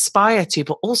want to aspire to,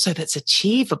 but also that's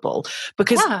achievable.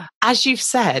 Because as you've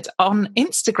said, on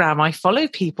Instagram, I follow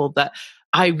people that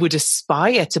I would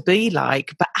aspire to be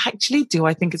like, but actually, do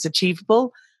I think it's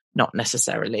achievable? Not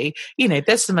necessarily.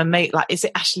 There's some amazing, like, is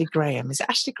it Ashley Graham? Is it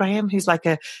Ashley Graham who's like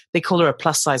they call her a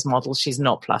plus size model. She's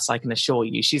not plus, I can assure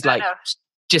you. She's like,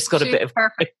 just got a bit of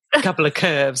a couple of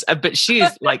curves, but she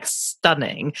is like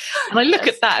stunning. And I look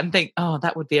at that and think, oh,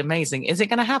 that would be amazing. Is it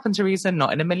going to happen, Teresa?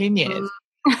 Not in a million years.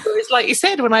 It's like you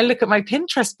said, when I look at my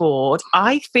Pinterest board,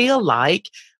 I feel like,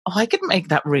 oh, I could make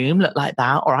that room look like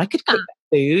that, or I could cook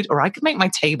that food, or I could make my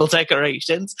table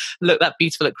decorations look that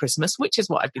beautiful at Christmas, which is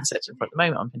what I've been searching for at the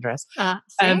moment on Pinterest.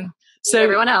 So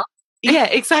everyone else. Yeah,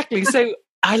 exactly. So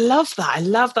I love that. I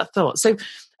love that thought. So,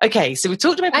 okay. So we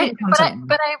talked about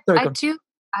content.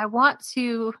 I want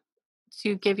to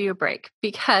give you a break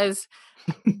because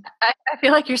I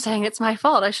feel like you're saying it's my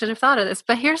fault. I should have thought of this.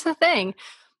 But here's the thing.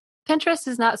 Pinterest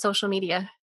is not social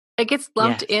media. It gets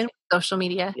lumped in with social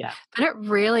media, but it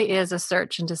really is a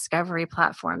search and discovery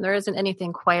platform. There isn't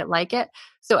anything quite like it.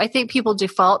 So I think people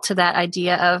default to that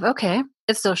idea of, okay,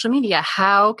 it's social media.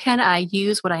 How can I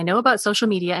use what I know about social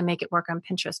media and make it work on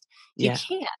Pinterest?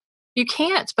 You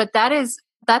can't, but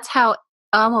that's how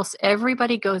almost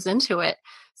everybody goes into it.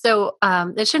 So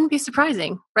it shouldn't be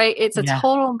surprising, right? It's a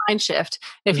total mind shift.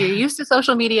 If you're used to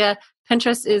social media,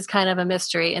 Pinterest is kind of a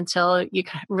mystery until you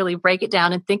really break it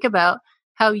down and think about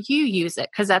how you use it,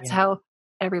 because that's how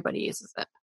everybody uses it.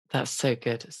 That's so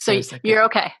good. So you're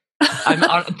okay.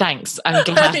 Thanks. I'm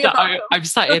glad that I'm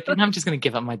sat here thinking I'm just going to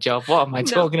give up my job. What am I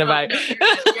talking about?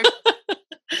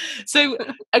 So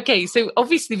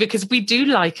obviously, because we do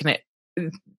liken it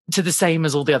to the same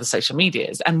as all the other social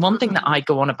medias. And one thing that I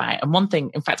go on about, and one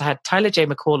thing, in fact, I had Tyler J.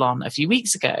 McCall on a few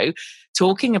weeks ago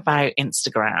talking about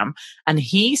Instagram, and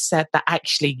he said that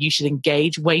actually you should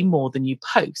engage way more than you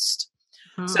post.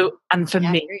 So, and for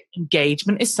me,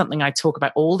 engagement is something I talk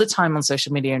about all the time on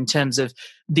social media in terms of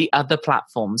the other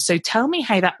platforms. So tell me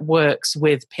how that works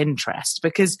with Pinterest,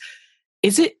 because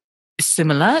is it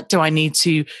similar? Do I need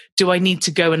to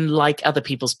go and like other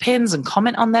people's pins and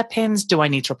comment on their pins? Do I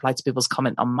need to reply to people's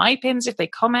comment on my pins if they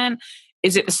comment?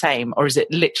 Is it the same, or is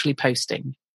it literally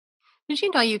posting? Did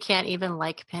you know you can't even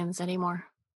like pins anymore?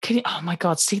 Oh my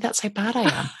God, see, that's how bad I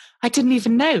am. I didn't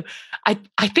even know.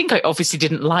 I think I obviously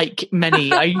didn't like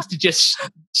many. I used to just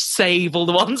save all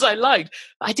the ones I liked.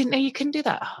 But I didn't know you couldn't do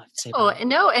that.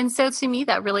 No. And so to me,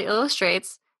 that really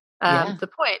illustrates the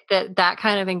point that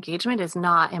kind of engagement is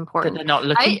not important. That they're not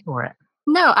looking for it.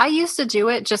 No, I used to do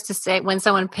it just to say, when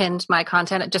someone pinned my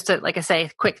content, just to, like I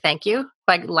say, quick thank you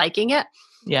by liking it.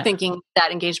 Thinking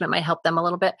that engagement might help them a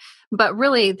little bit. But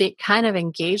really, the kind of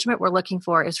engagement we're looking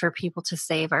for is for people to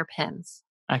save our pins.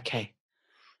 Okay.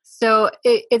 So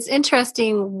it's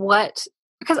interesting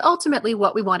because ultimately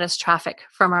what we want is traffic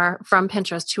from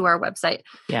Pinterest to our website.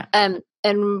 Yeah.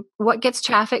 And what gets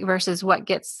traffic versus what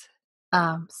gets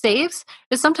saves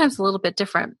is sometimes a little bit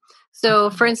different. So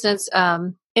for instance,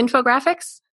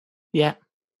 infographics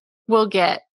will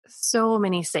get so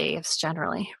many saves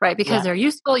generally, right? Because they're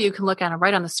useful. You can look at them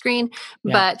right on the screen.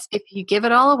 Yeah. But if you give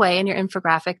it all away in your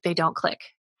infographic, they don't click.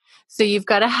 So you've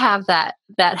got to have that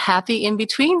happy in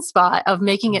between spot of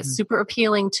making it super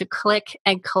appealing to click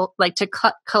and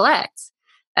collect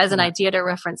as an idea to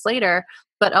reference later,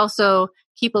 but also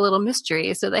keep a little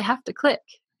mystery so they have to click.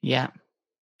 Yeah.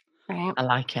 Right. I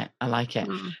like it.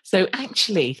 So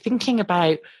actually thinking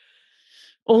about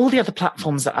all the other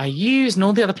platforms that I use and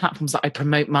all the other platforms that I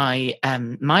promote my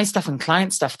my stuff and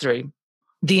client stuff through,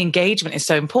 the engagement is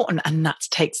so important, and that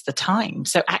takes the time.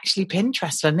 So actually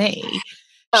Pinterest for me,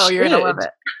 you're going to love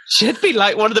it. Should be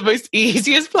like one of the most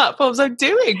easiest platforms I'm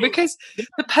doing, because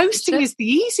the posting is the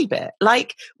easy bit.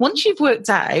 Like once you've worked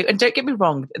out, and don't get me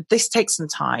wrong, this takes some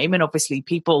time, and obviously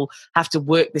people have to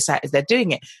work this out as they're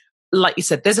doing it. Like you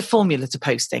said, there's a formula to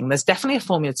posting. There's definitely a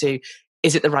formula to,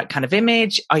 is it the right kind of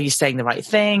image? Are you saying the right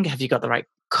thing? Have you got the right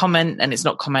comment? And it's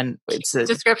not comment, it's a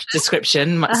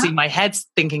description. See, my head's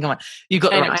thinking, you've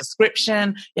got the right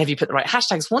description. Have you put the right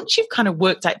hashtags? Once you've kind of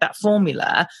worked out that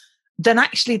formula, then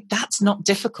actually that's not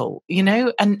difficult, you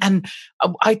know? And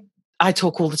I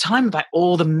talk all the time about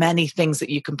all the many things that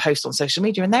you can post on social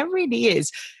media. And there really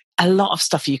is a lot of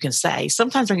stuff you can say.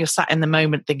 Sometimes when you're sat in the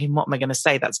moment thinking, what am I going to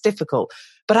say? That's difficult.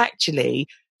 But actually,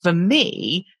 for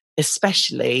me,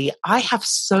 especially, I have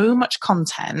so much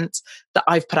content that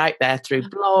I've put out there through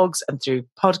blogs and through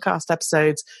podcast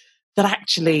episodes that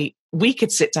actually we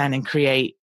could sit down and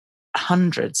create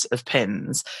hundreds of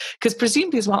pins. Because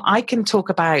presumably as well, I can talk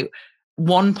about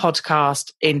one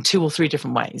podcast in 2 or 3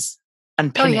 different ways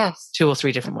and pin it 2 or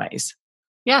 3 different ways.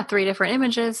 Yeah, 3 different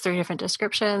images, 3 different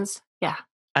descriptions. Yeah.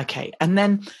 Okay. And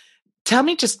then tell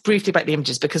me just briefly about the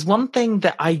images, because one thing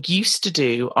that I used to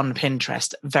do on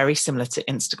Pinterest, very similar to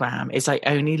Instagram, is I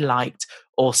only liked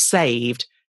or saved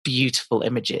beautiful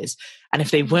images. And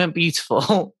if they weren't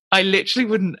beautiful, I literally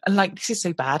wouldn't, like, this is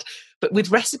so bad. But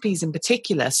with recipes in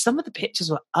particular, some of the pictures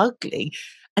were ugly.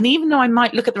 And even though I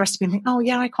might look at the recipe and think, oh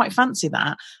yeah, I quite fancy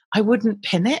that, I wouldn't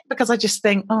pin it because I just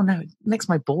think, oh no, it makes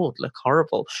my board look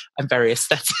horrible. I'm very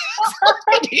aesthetic.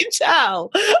 Can you tell?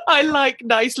 I like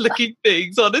nice looking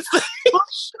things, honestly. Well,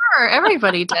 sure,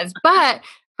 everybody does. But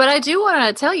I do want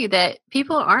to tell you that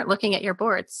people aren't looking at your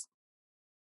boards.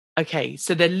 Okay,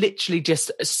 so they're literally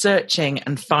just searching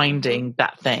and finding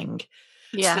that thing.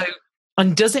 Yeah. So,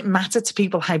 and does it matter to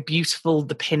people how beautiful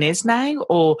the pin is now?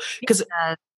 Or because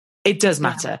it does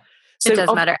matter. Yeah. So it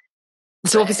does matter.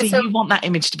 So obviously you want that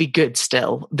image to be good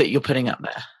still that you're putting up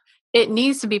there. It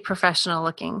needs to be professional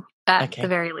looking at the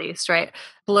very least, right?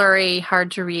 Blurry, hard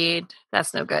to read,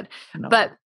 that's no good. No.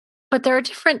 But there are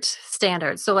different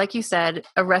standards. So like you said,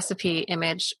 a recipe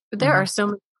image, there are so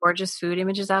many gorgeous food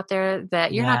images out there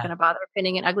that you're not going to bother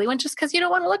pinning an ugly one just because you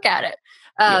don't want to look at it.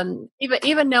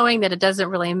 Even knowing that it doesn't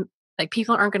really, like,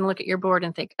 people aren't going to look at your board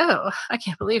and think, oh, I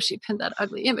can't believe she pinned that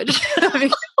ugly image.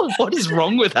 What is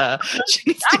wrong with her?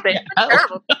 Stop it.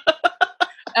 Terrible.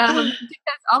 Because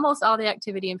almost all the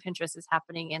activity in Pinterest is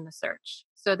happening in the search.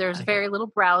 So there's very little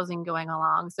browsing going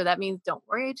along. So that means don't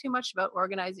worry too much about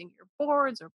organizing your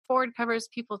boards or board covers.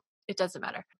 It doesn't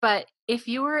matter. But if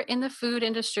you were in the food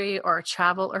industry or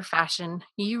travel or fashion,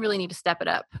 you really need to step it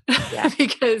up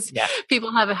because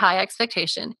people have a high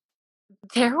expectation.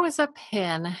 There was a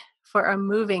pin for a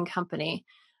moving company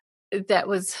it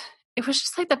was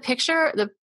just like a picture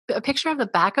of the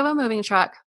back of a moving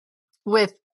truck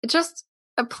with just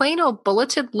a plain old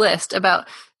bulleted list about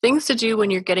things to do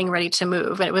when you're getting ready to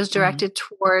move. And it was directed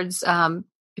towards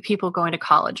people going to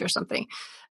college or something.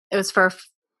 It was for a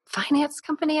finance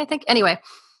company, I think. Anyway,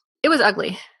 it was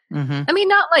ugly. I mean,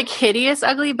 not like hideous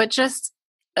ugly, but just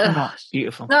not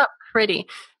beautiful, not pretty.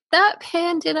 That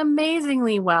pin did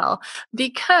amazingly well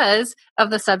because of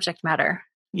the subject matter.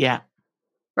 Yeah.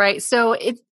 Right. So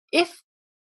if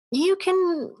you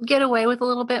can get away with a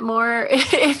little bit more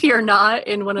if you're not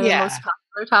in one of the most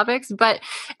popular topics.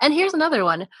 And here's another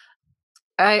one.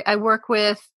 I work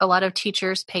with a lot of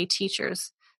teachers pay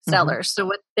teachers sellers. So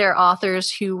with their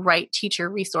authors who write teacher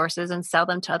resources and sell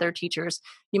them to other teachers,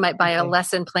 you might buy a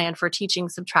lesson plan for teaching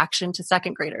subtraction to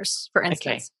second graders, for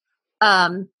instance.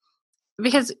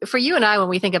 Because for you and I, when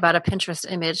we think about a Pinterest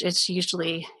image, it's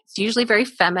usually very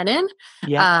feminine.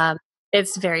 Yeah.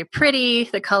 It's very pretty.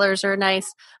 The colors are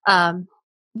nice.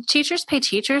 Teachers pay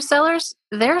teachers sellers.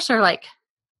 Theirs are like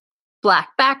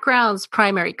black backgrounds,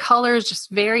 primary colors, just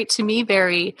very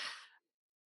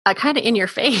kind of in your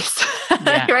face,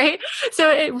 right? So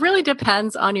it really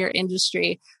depends on your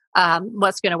industry,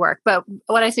 what's going to work. But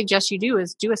what I suggest you do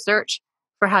is do a search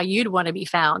for how you'd want to be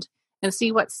found. and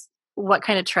see what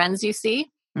kind of trends you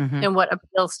see and what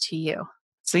appeals to you.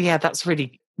 So yeah, that's a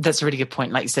really good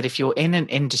point. Like you said, if you're in an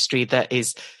industry that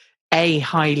is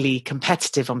highly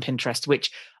competitive on Pinterest,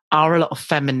 which are a lot of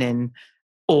feminine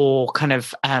or kind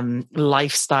of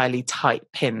lifestyle-y type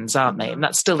pins, aren't they? And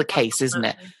that's still the case, isn't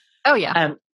it? Oh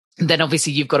yeah. Then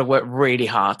obviously you've got to work really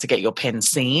hard to get your pin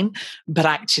seen. But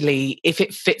actually, if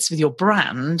it fits with your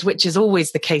brand, which is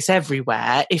always the case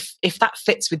everywhere, if that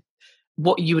fits with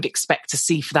what you would expect to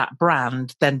see for that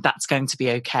brand, then that's going to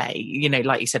be okay. You know,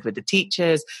 like you said, with the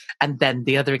teachers, and then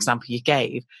the other example you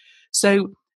gave.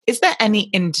 So is there any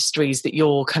industries that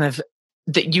you're kind of,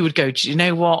 that you would go, do you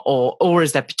know what? Or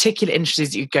is there particular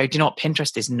industries that you go, do you know what,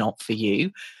 Pinterest is not for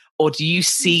you? Or do you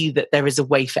see that there is a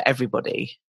way for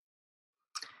everybody?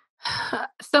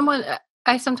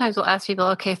 I sometimes will ask people,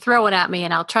 okay, throw it at me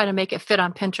and I'll try to make it fit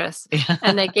on Pinterest. Yeah.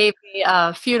 And they gave me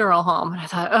a funeral home. And I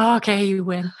thought, oh, okay, you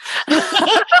win.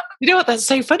 You know what? That's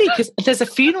so funny because there's a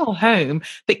funeral home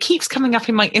that keeps coming up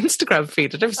in my Instagram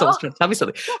feed. I don't know if someone's trying to tell me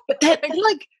something, but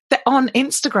they're on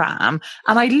Instagram.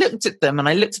 And I looked at them and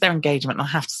I looked at their engagement. And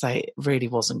I have to say, it really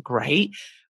wasn't great.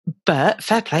 But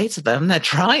fair play to them. They're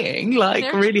trying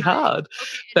really hard.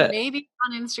 Okay, but maybe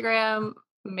on Instagram,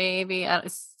 maybe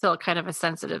it's still kind of a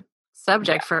sensitive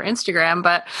subject for Instagram,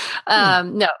 but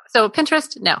no. So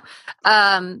Pinterest, no.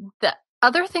 The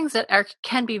other things that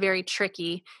can be very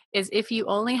tricky is if you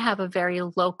only have a very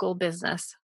local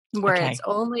business where it's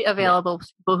only available to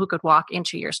people who could walk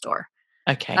into your store.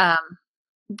 Okay.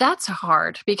 That's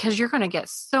hard because you're going to get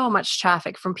so much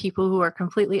traffic from people who are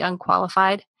completely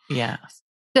unqualified. Yeah.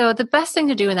 So the best thing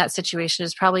to do in that situation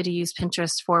is probably to use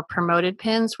Pinterest for promoted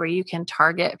pins where you can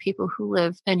target people who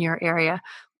live in your area.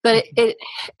 But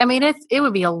it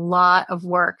would be a lot of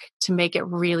work to make it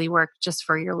really work just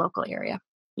for your local area.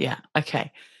 Yeah.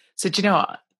 Okay. So do you know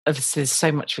what? There's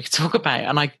so much we could talk about,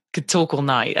 and I could talk all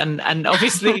night. And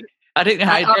obviously, I don't know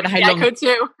how long I could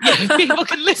too. People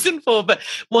can listen for. But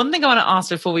one thing I want to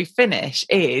ask before we finish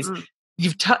is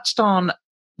you've touched on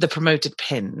the promoted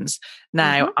pins.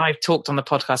 Now, I've talked on the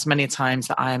podcast many times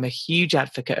that I am a huge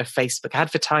advocate of Facebook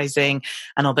advertising.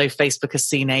 And although Facebook has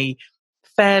seen a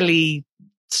fairly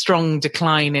strong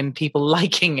decline in people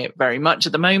liking it very much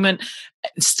at the moment,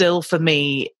 still for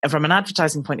me, from an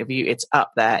advertising point of view, it's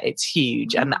up there. It's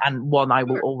huge and one I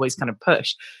will always kind of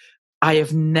push. I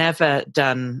have never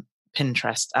done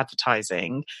Pinterest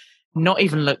advertising, not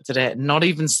even looked at it, not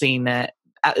even seen it,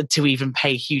 to even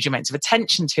pay huge amounts of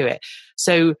attention to it.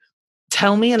 So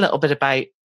tell me a little bit about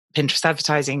Pinterest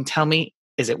advertising. Tell me,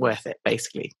 is it worth it,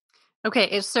 basically? Okay,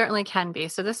 it certainly can be.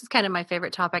 So this is kind of my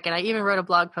favorite topic. And I even wrote a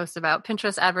blog post about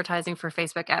Pinterest advertising for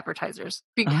Facebook advertisers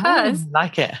because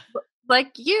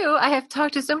like you, I have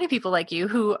talked to so many people like you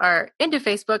who are into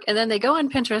Facebook and then they go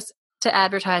on Pinterest to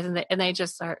advertise and they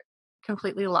just are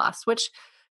completely lost, which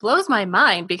blows my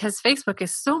mind because Facebook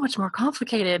is so much more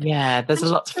complicated. Yeah, there's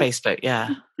a lot to Facebook. Yeah,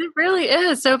 it really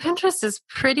is. So Pinterest is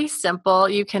pretty simple.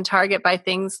 You can target by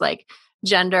things like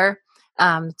gender,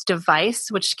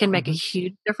 device, which can make a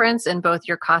huge difference in both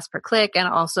your cost per click and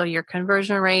also your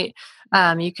conversion rate.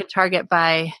 You can target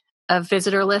by a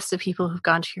visitor list of people who've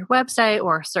gone to your website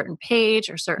or a certain page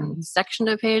or certain section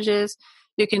of pages.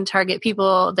 You can target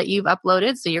people that you've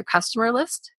uploaded, so your customer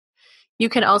list. You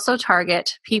can also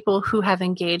target people who have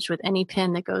engaged with any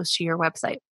pin that goes to your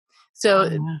website. So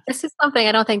this is something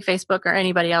I don't think Facebook or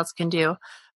anybody else can do.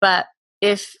 But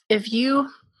if you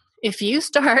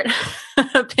start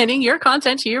pinning your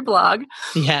content to your blog,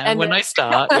 and when you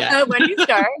start,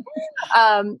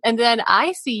 and then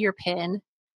I see your pin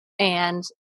and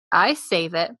I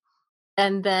save it,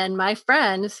 and then my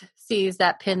friend sees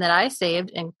that pin that I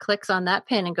saved and clicks on that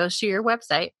pin and goes to your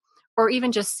website, or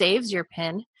even just saves your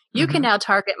pin, you can now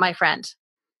target my friend.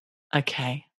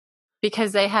 Okay.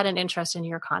 Because they had an interest in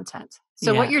your content.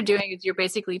 So what you're doing is you're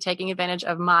basically taking advantage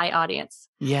of my audience.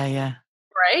 Yeah.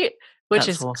 Right? Which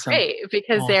is awesome. Great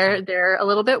because they're a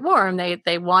little bit warm.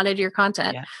 They wanted your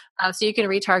content. Yeah. So you can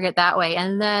retarget that way.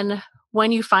 And then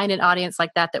when you find an audience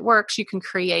like that works, you can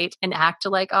create an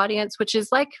act-alike audience, which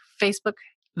is like Facebook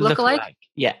lookalike.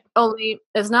 Yeah. Only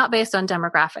it's not based on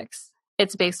demographics.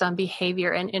 It's based on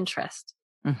behavior and interest.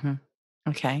 Mm-hmm.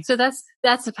 Okay. So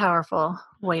that's a powerful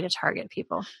way to target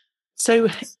people. So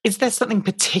is there something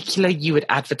particular you would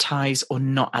advertise or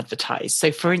not advertise?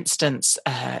 So for instance,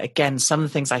 again, some of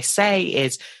the things I say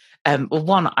is,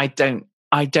 one, I don't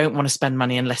want to spend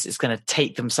money unless it's going to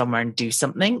take them somewhere and do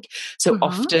something. So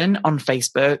often on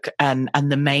Facebook and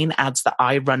the main ads that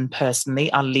I run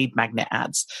personally are lead magnet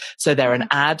ads. So they're an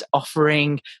ad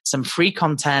offering some free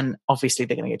content. Obviously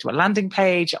they're going to go to a landing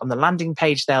page. On the landing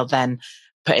page, they'll then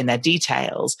put in their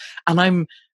details. And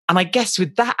And I guess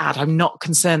with that ad, I'm not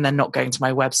concerned they're not going to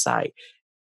my website.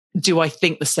 Do I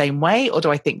think the same way or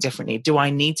do I think differently? Do I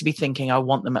need to be thinking I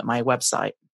want them at my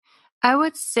website? I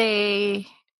would say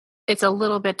it's a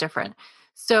little bit different.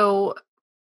 So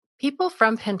people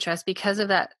from Pinterest, because of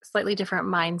that slightly different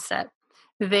mindset,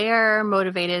 they're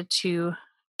motivated to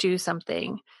do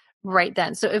something right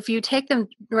then. So if you take them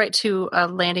right to a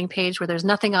landing page where there's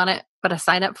nothing on it but a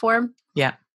sign up form,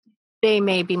 they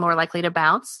may be more likely to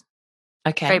bounce.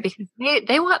 Okay. Right, because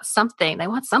they want something. They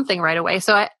want something right away.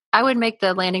 So I would make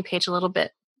the landing page a little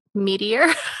bit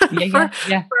meatier for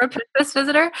a Pinterest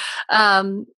visitor.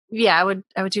 I would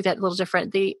do that a little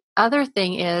different. The other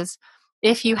thing is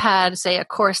if you had, say, a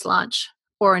course launch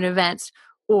or an event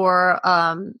or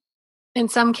in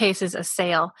some cases a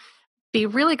sale, be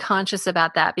really conscious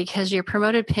about that because your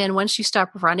promoted pin, once you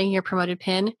stop running your promoted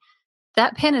pin,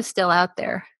 that pin is still out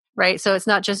there, right? So it's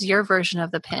not just your version of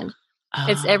the pin.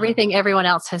 It's everything everyone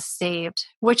else has saved,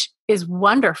 which is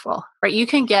wonderful, right? You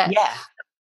can get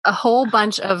a whole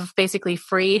bunch of basically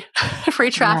free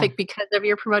traffic because of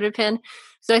your promoted pin.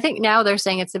 So I think now they're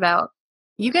saying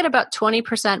you get about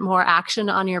 20% more action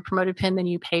on your promoted pin than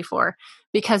you pay for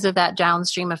because of that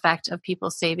downstream effect of people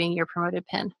saving your promoted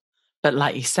pin. But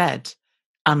like you said,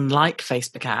 unlike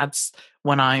Facebook ads,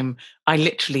 when I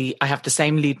have the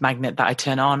same lead magnet that I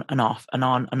turn on and off and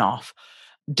on and off,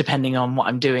 depending on what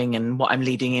I'm doing and what I'm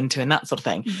leading into and that sort of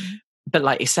thing. Mm-hmm. But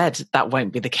like you said, that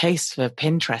won't be the case for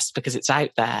Pinterest because it's out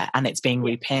there and it's being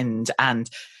repinned. And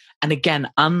again,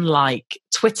 unlike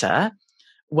Twitter,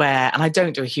 and I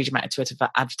don't do a huge amount of Twitter for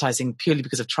advertising purely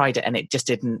because I've tried it and it just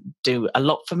didn't do a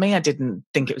lot for me. I didn't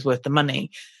think it was worth the money.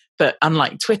 But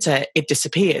unlike Twitter, it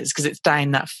disappears because it's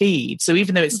down that feed. So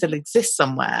even though it still exists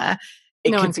somewhere,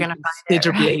 no one's going to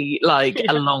considerably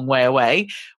a long way away.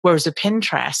 Whereas a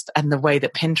Pinterest and the way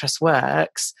that Pinterest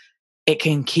works, it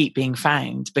can keep being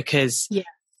found because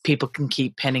people can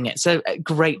keep pinning it. So a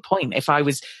great point. If I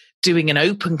was doing an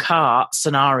open cart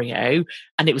scenario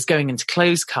and it was going into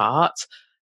closed cart,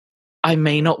 I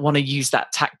may not want to use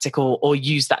that tactic or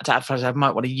use that to advertise. I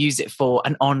might want to use it for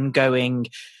an ongoing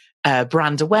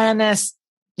brand awareness,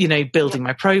 building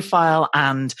my profile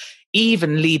and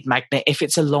even lead magnet if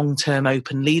it's a long-term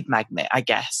open lead magnet, I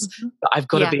guess. Mm-hmm. But I've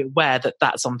got to be aware that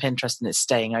that's on Pinterest and it's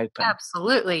staying open.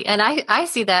 Absolutely. And I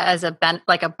see that as a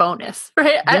bonus,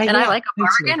 right? I like a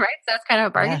bargain, right? So it's kind of a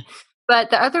bargain. Yeah.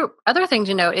 But the other thing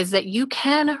to note is that you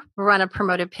can run a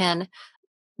promoted pin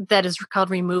that is called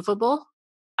removable.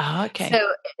 Oh, okay.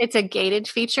 So it's a gated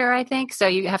feature, I think. So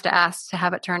you have to ask to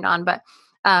have it turned on. But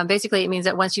basically it means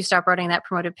that once you stop running that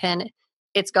promoted pin,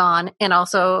 it's gone. And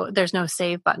also there's no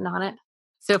save button on it.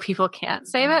 So people can't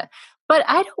save it. But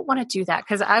I don't want to do that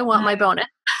because I want my bonus.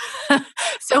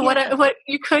 So what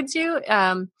you could do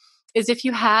is if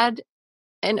you had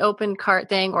an open cart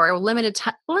thing or a limited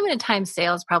time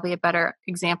sale is probably a better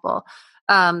example.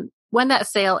 When that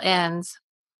sale ends,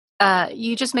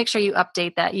 you just make sure you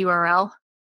update that URL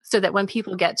so that when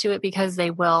people get to it, because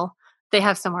they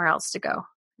have somewhere else to go.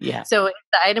 Yeah. So if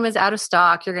the item is out of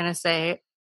stock, you're going to say,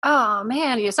 oh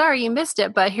man, sorry you missed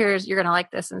it, but you're going to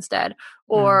like this instead.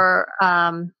 Or,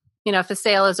 if the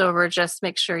sale is over, just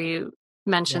make sure you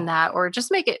mention that, or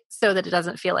just make it so that it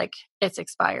doesn't feel like it's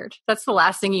expired. That's the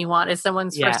last thing you want is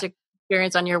someone's first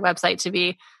experience on your website to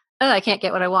be, oh, I can't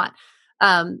get what I want.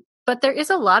 But there is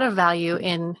a lot of value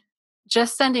in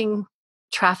just sending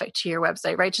traffic to your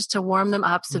website, right? Just to warm them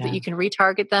up so that you can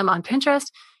retarget them on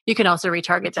Pinterest. You can also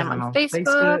retarget them on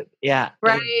Facebook. Yeah.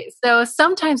 Right. So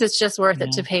sometimes it's just worth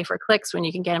it to pay for clicks when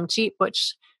you can get them cheap,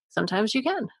 which sometimes you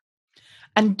can.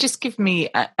 And just give me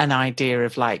an idea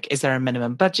of is there a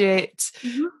minimum budget?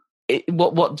 Mm-hmm.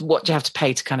 What do you have to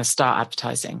pay to kind of start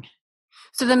advertising?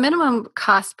 So the minimum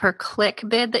cost per click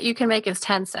bid that you can make is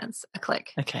 10 cents a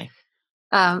click. Okay.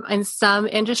 In some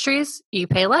industries, you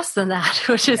pay less than that,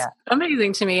 which is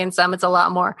amazing to me. In some, it's a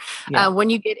lot more. Yeah. When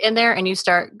you get in there and you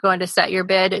start going to set your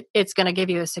bid, it's going to give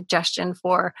you a suggestion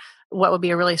for what would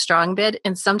be a really strong bid.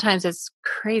 And sometimes it's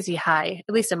crazy high,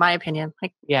 at least in my opinion,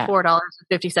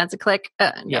 $4.50 a click.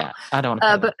 No. Yeah, I don't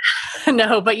want to but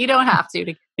no, but you don't have to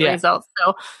get the results.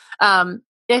 So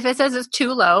if it says it's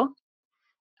too low,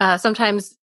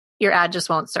 sometimes your ad just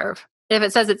won't serve. If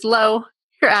it says it's low,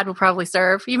 your ad will probably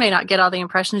serve. You may not get all the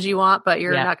impressions you want, but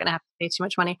you're not going to have to pay too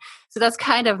much money. So that's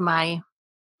kind of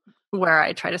where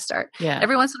I try to start. Yeah.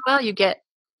 Every once in a while you get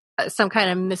some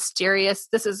kind of mysterious,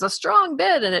 this is a strong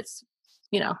bid and it's,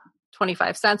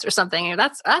 25 cents or something. And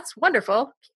that's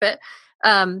wonderful. But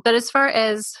as far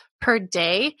as per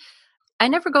day, I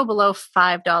never go below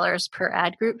 $5 per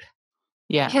ad group.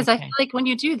 Yeah. Because I feel like when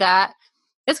you do that,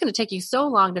 it's going to take you so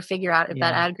long to figure out if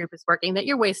that ad group is working that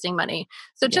you're wasting money.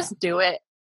 So just do it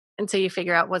until you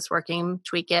figure out what's working,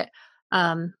 tweak it.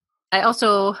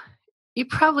 You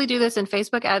probably do this in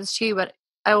Facebook ads too, but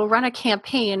I will run a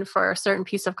campaign for a certain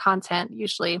piece of content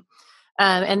usually.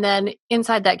 And then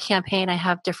inside that campaign, I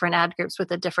have different ad groups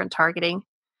with a different targeting.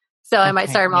 So I might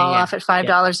start them all off at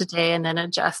 $5 a day and then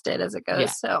adjust it as it goes. Yeah.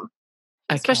 So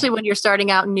especially when you're starting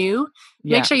out new,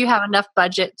 make sure you have enough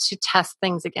budget to test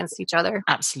things against each other.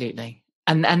 Absolutely.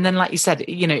 And then, like you said,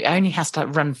 it only has to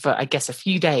run for, I guess, a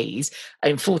few days.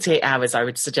 In 48 hours, I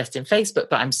would suggest in Facebook,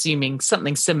 but I'm assuming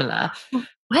something similar.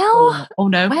 Well,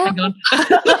 hang on.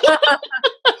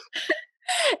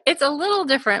 It's a little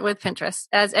different with Pinterest,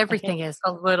 as everything is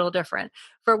a little different.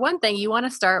 For one thing, you want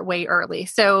to start way early.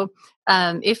 So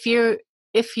if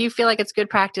you feel like it's good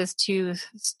practice to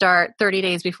start 30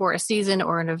 days before a season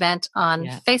or an event on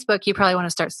Facebook, you probably want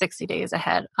to start 60 days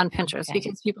ahead on Pinterest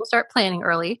because people start planning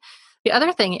early. The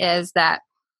other thing is that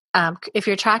if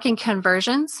you're tracking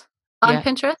conversions on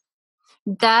Pinterest,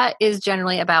 that is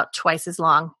generally about twice as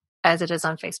long as it is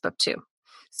on Facebook too.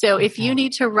 So if you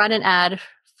need to run an ad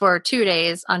for 2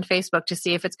 days on Facebook to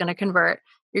see if it's going to convert,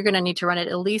 you're going to need to run it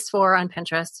at least 4 on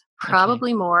Pinterest,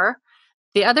 probably more.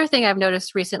 The other thing I've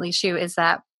noticed recently too is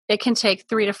that it can take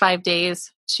 3 to 5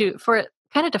 days for it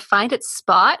kind of to find its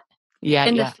spot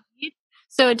in the feed.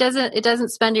 So it doesn't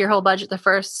spend your whole budget the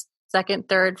first, second,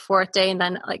 third, fourth day, and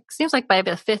then seems like by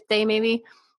the 5th day maybe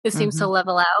it seems to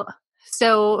level out.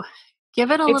 So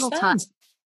give it a little time.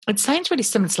 It sounds really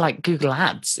similar to like Google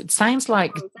Ads. It sounds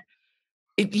like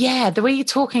the way you're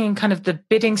talking and kind of the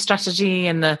bidding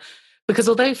strategy because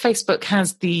although Facebook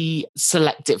has the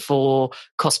select it for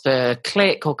cost per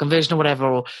click or conversion or whatever,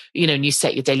 or, and you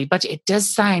set your daily budget, it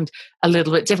does sound a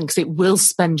little bit different because it will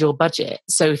spend your budget.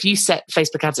 So if you set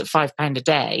Facebook ads at £5 a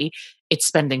day, it's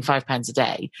spending £5 a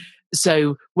day.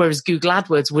 So whereas Google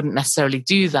AdWords wouldn't necessarily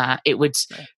do that, it would,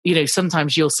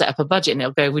 sometimes you'll set up a budget and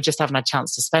it'll go, we just haven't had a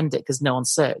chance to spend it because no one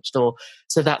searched.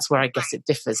 So that's where I guess it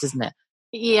differs, isn't it?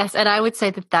 Yes, and I would say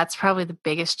that that's probably the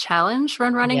biggest challenge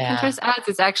when running Pinterest ads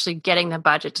is actually getting the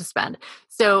budget to spend.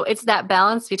 So it's that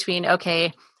balance between,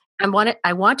 okay, I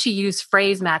want to use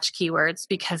phrase match keywords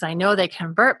because I know they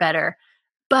convert better,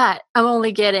 but I'm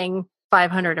only getting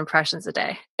 500 impressions a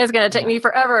day. It's going to take me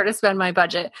forever to spend my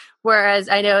budget. Whereas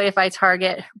I know if I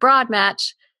target broad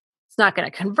match, it's not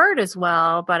going to convert as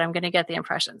well, but I'm going to get the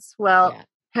impressions. Well,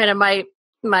 kind of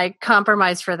my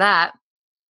compromise for that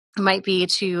might be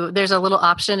there's a little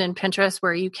option in Pinterest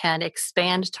where you can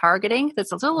expand targeting.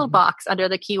 There's a little box under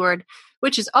the keyword,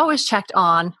 which is always checked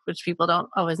on, which people don't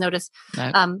always notice.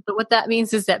 No. But what that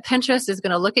means is that Pinterest is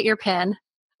going to look at your pin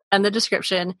and the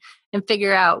description and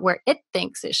figure out where it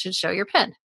thinks it should show your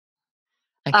pin.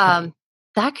 Okay.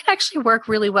 That can actually work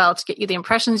really well to get you the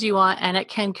impressions you want, and it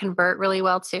can convert really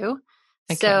well too.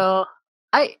 Okay. So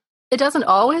it doesn't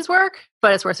always work,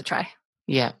 but it's worth a try.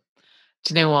 Yeah.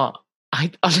 Do you know what? I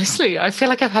feel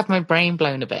like I've had my brain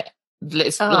blown a bit.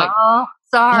 It's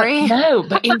sorry. No,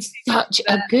 but in such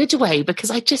a good way, because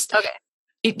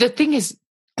the thing is,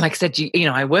 like I said,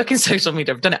 I work in social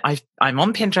media. I've done it. I'm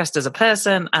on Pinterest as a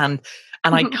person, and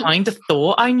I kind of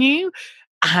thought I knew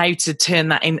how to turn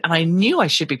that in, and I knew I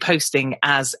should be posting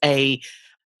as a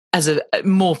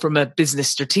more from a business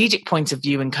strategic point of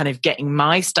view and kind of getting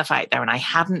my stuff out there, and I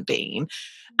hadn't been.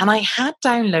 And I had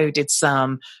downloaded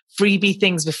some freebie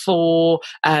things before.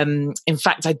 In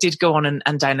fact, I did go on and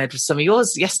download some of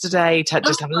yours yesterday to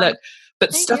just have a look.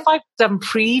 But stuff I've done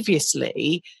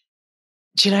previously,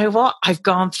 do you know what? I've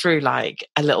gone through like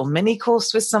a little mini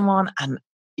course with someone, and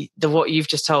what you've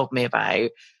just told me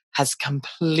about has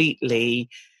completely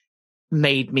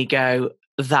made me go,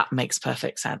 that makes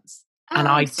perfect sense. And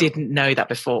I didn't know that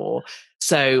before.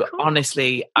 So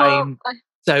honestly, I'm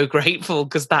so grateful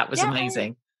because that was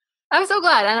amazing. I'm so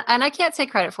glad. And I can't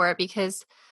take credit for it because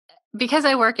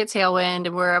I work at Tailwind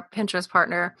and we're a Pinterest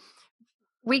partner.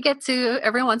 We get to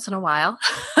every once in a while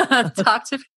talk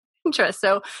to Pinterest.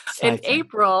 So in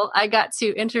April, I got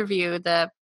to interview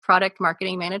the product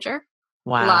marketing manager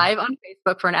live on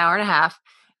Facebook for an hour and a half.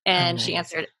 And she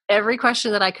answered every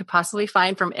question that I could possibly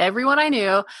find from everyone I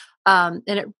knew. And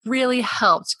it really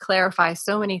helped clarify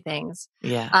so many things.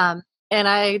 Yeah. And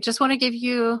I just want to give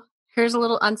you, here's a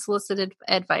little unsolicited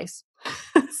advice.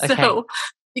 So,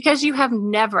 because you have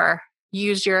never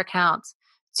used your account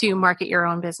to market your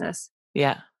own business,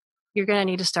 you're going to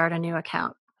need to start a new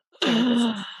account.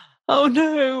 Oh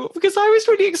no, because I was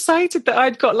really excited that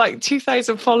I'd got like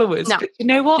 2,000 followers. No. But you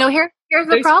know what? No, here's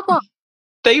the problem.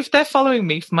 They're following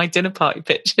me for my dinner party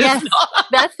pictures. Yes,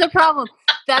 that's the problem.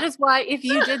 That is why if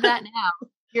you did that now,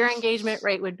 your engagement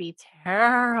rate would be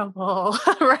terrible,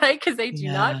 right? Because they do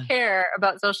not care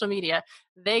about social media.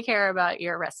 They care about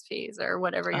your recipes or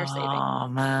whatever you're saving. Oh,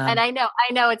 man. And I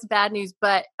know it's bad news,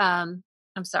 but I'm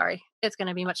sorry. It's going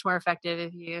to be much more effective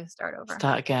if you start over.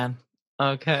 Start again.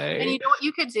 Okay. And you know what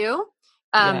you could do?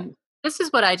 This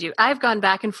is what I do. I've gone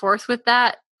back and forth with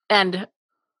that, and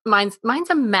mine's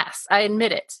a mess. I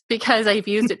admit it, because I've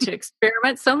used it to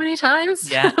experiment so many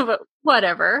times. Yeah. But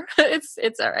whatever.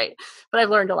 It's all right. But I've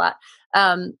learned a lot.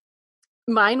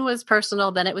 Mine was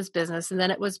personal, then it was business, and then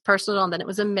it was personal, and then it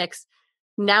was a mix.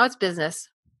 Now it's business.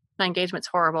 My engagement's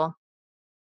horrible.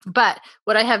 But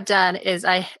what I have done is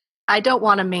I don't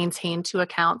want to maintain 2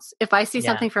 accounts. If I see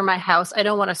something for my house, I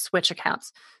don't want to switch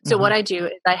accounts. So what I do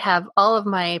is I have all of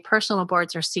my personal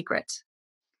boards are secret.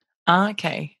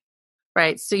 Okay.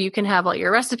 Right. So you can have all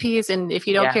your recipes, and if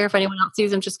you don't care if anyone else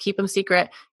sees them, just keep them secret.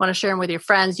 Want to share them with your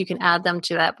friends, you can add them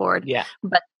to that board. Yeah.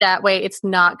 But that way it's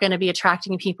not going to be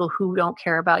attracting people who don't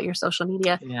care about your social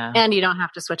media, and you don't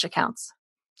have to switch accounts.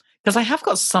 Because I have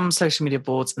got some social media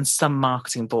boards and some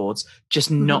marketing boards,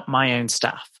 just not my own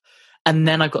stuff. And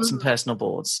then I've got some personal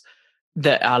boards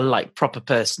that are like proper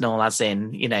personal, as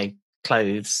in, you know,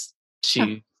 clothes,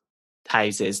 shoe,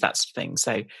 houses, that sort of thing.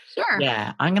 So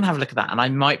yeah, I'm going to have a look at that, and I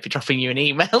might be dropping you an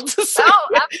email to say,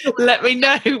 let me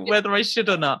know whether I should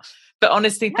or not. But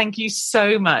honestly, thank you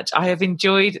so much. I have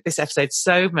enjoyed this episode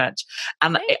so much.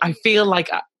 And I feel like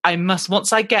I must,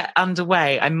 once I get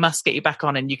underway, I must get you back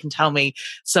on and you can tell me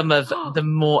some of the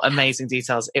more amazing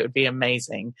details. It would be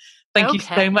amazing. Thank you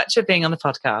so much for being on the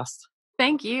podcast.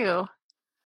 Thank you.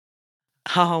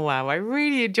 Oh, wow. I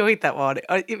really enjoyed that one.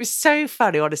 It was so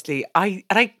funny, honestly. I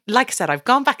like I said, I've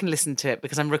gone back and listened to it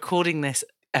because I'm recording this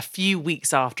a few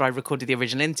weeks after I recorded the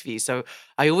original interview. So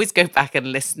I always go back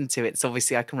and listen to it. So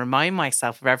obviously I can remind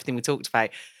myself of everything we talked about.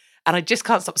 And I just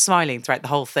can't stop smiling throughout the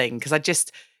whole thing because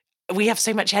we have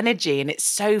so much energy and it's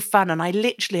so fun. And I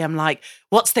literally am like,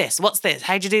 what's this? What's this?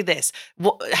 How do you do this?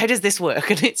 How does this work?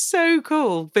 And it's so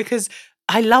cool because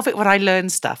I love it when I learn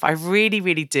stuff. I really,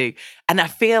 really do. And I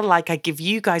feel like I give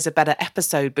you guys a better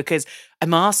episode because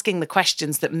I'm asking the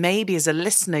questions that maybe as a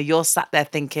listener, you're sat there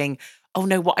thinking, oh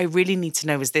no, what I really need to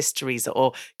know is this, Teresa,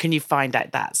 or can you find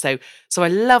out that? So I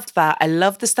loved that. I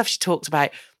loved the stuff she talked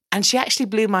about. And she actually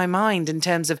blew my mind in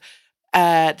terms of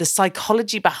the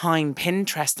psychology behind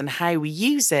Pinterest and how we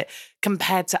use it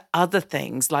compared to other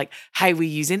things like how we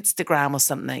use Instagram or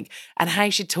something, and how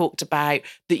she talked about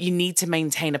that you need to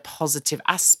maintain a positive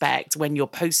aspect when you're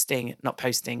posting or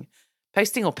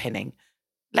pinning.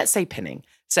 Let's say pinning.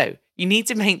 So you need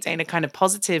to maintain a kind of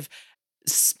positive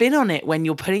spin on it when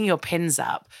you're putting your pins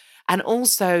up. And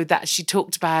also that she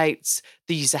talked about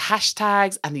the use of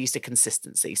hashtags and the use of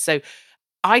consistency. So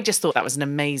I just thought that was an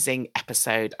amazing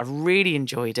episode. I really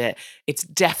enjoyed it. It's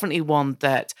definitely one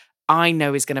that I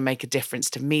know is going to make a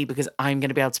difference to me because I'm going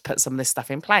to be able to put some of this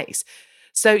stuff in place.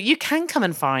 So you can come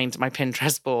and find my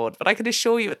Pinterest board, but I can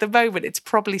assure you at the moment, it's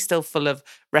probably still full of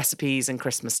recipes and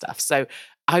Christmas stuff. So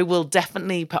I will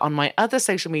definitely put on my other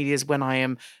social medias when I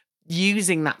am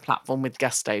using that platform with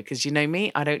gusto, because you know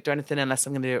me, I don't do anything unless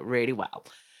I'm going to do it really well.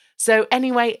 So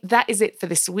anyway, that is it for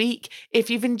this week. If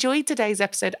you've enjoyed today's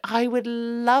episode, I would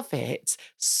love it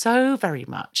so very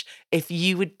much if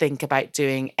you would think about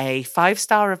doing a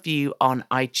 5-star review on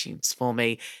iTunes for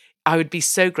me. I would be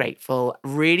so grateful.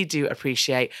 Really do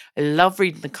appreciate. I love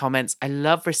reading the comments. I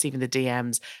love receiving the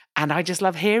DMs. And I just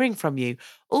love hearing from you.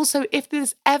 Also, if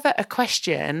there's ever a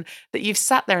question that you've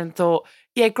sat there and thought,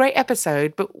 yeah, great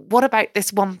episode, but what about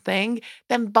this one thing?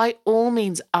 Then by all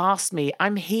means, ask me.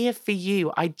 I'm here for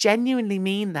you. I genuinely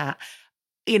mean that.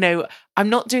 You know, I'm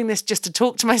not doing this just to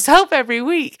talk to myself every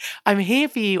week. I'm here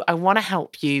for you. I want to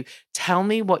help you. Tell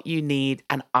me what you need,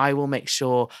 and I will make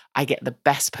sure I get the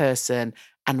best person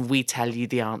and we tell you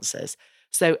the answers.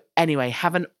 So anyway,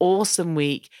 have an awesome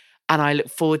week, and I look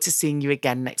forward to seeing you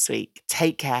again next week.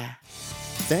 Take care.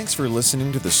 Thanks for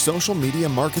listening to the Social Media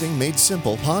Marketing Made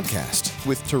Simple podcast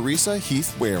with Teresa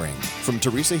Heath Waring from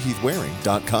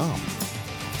teresaheathwaring.com.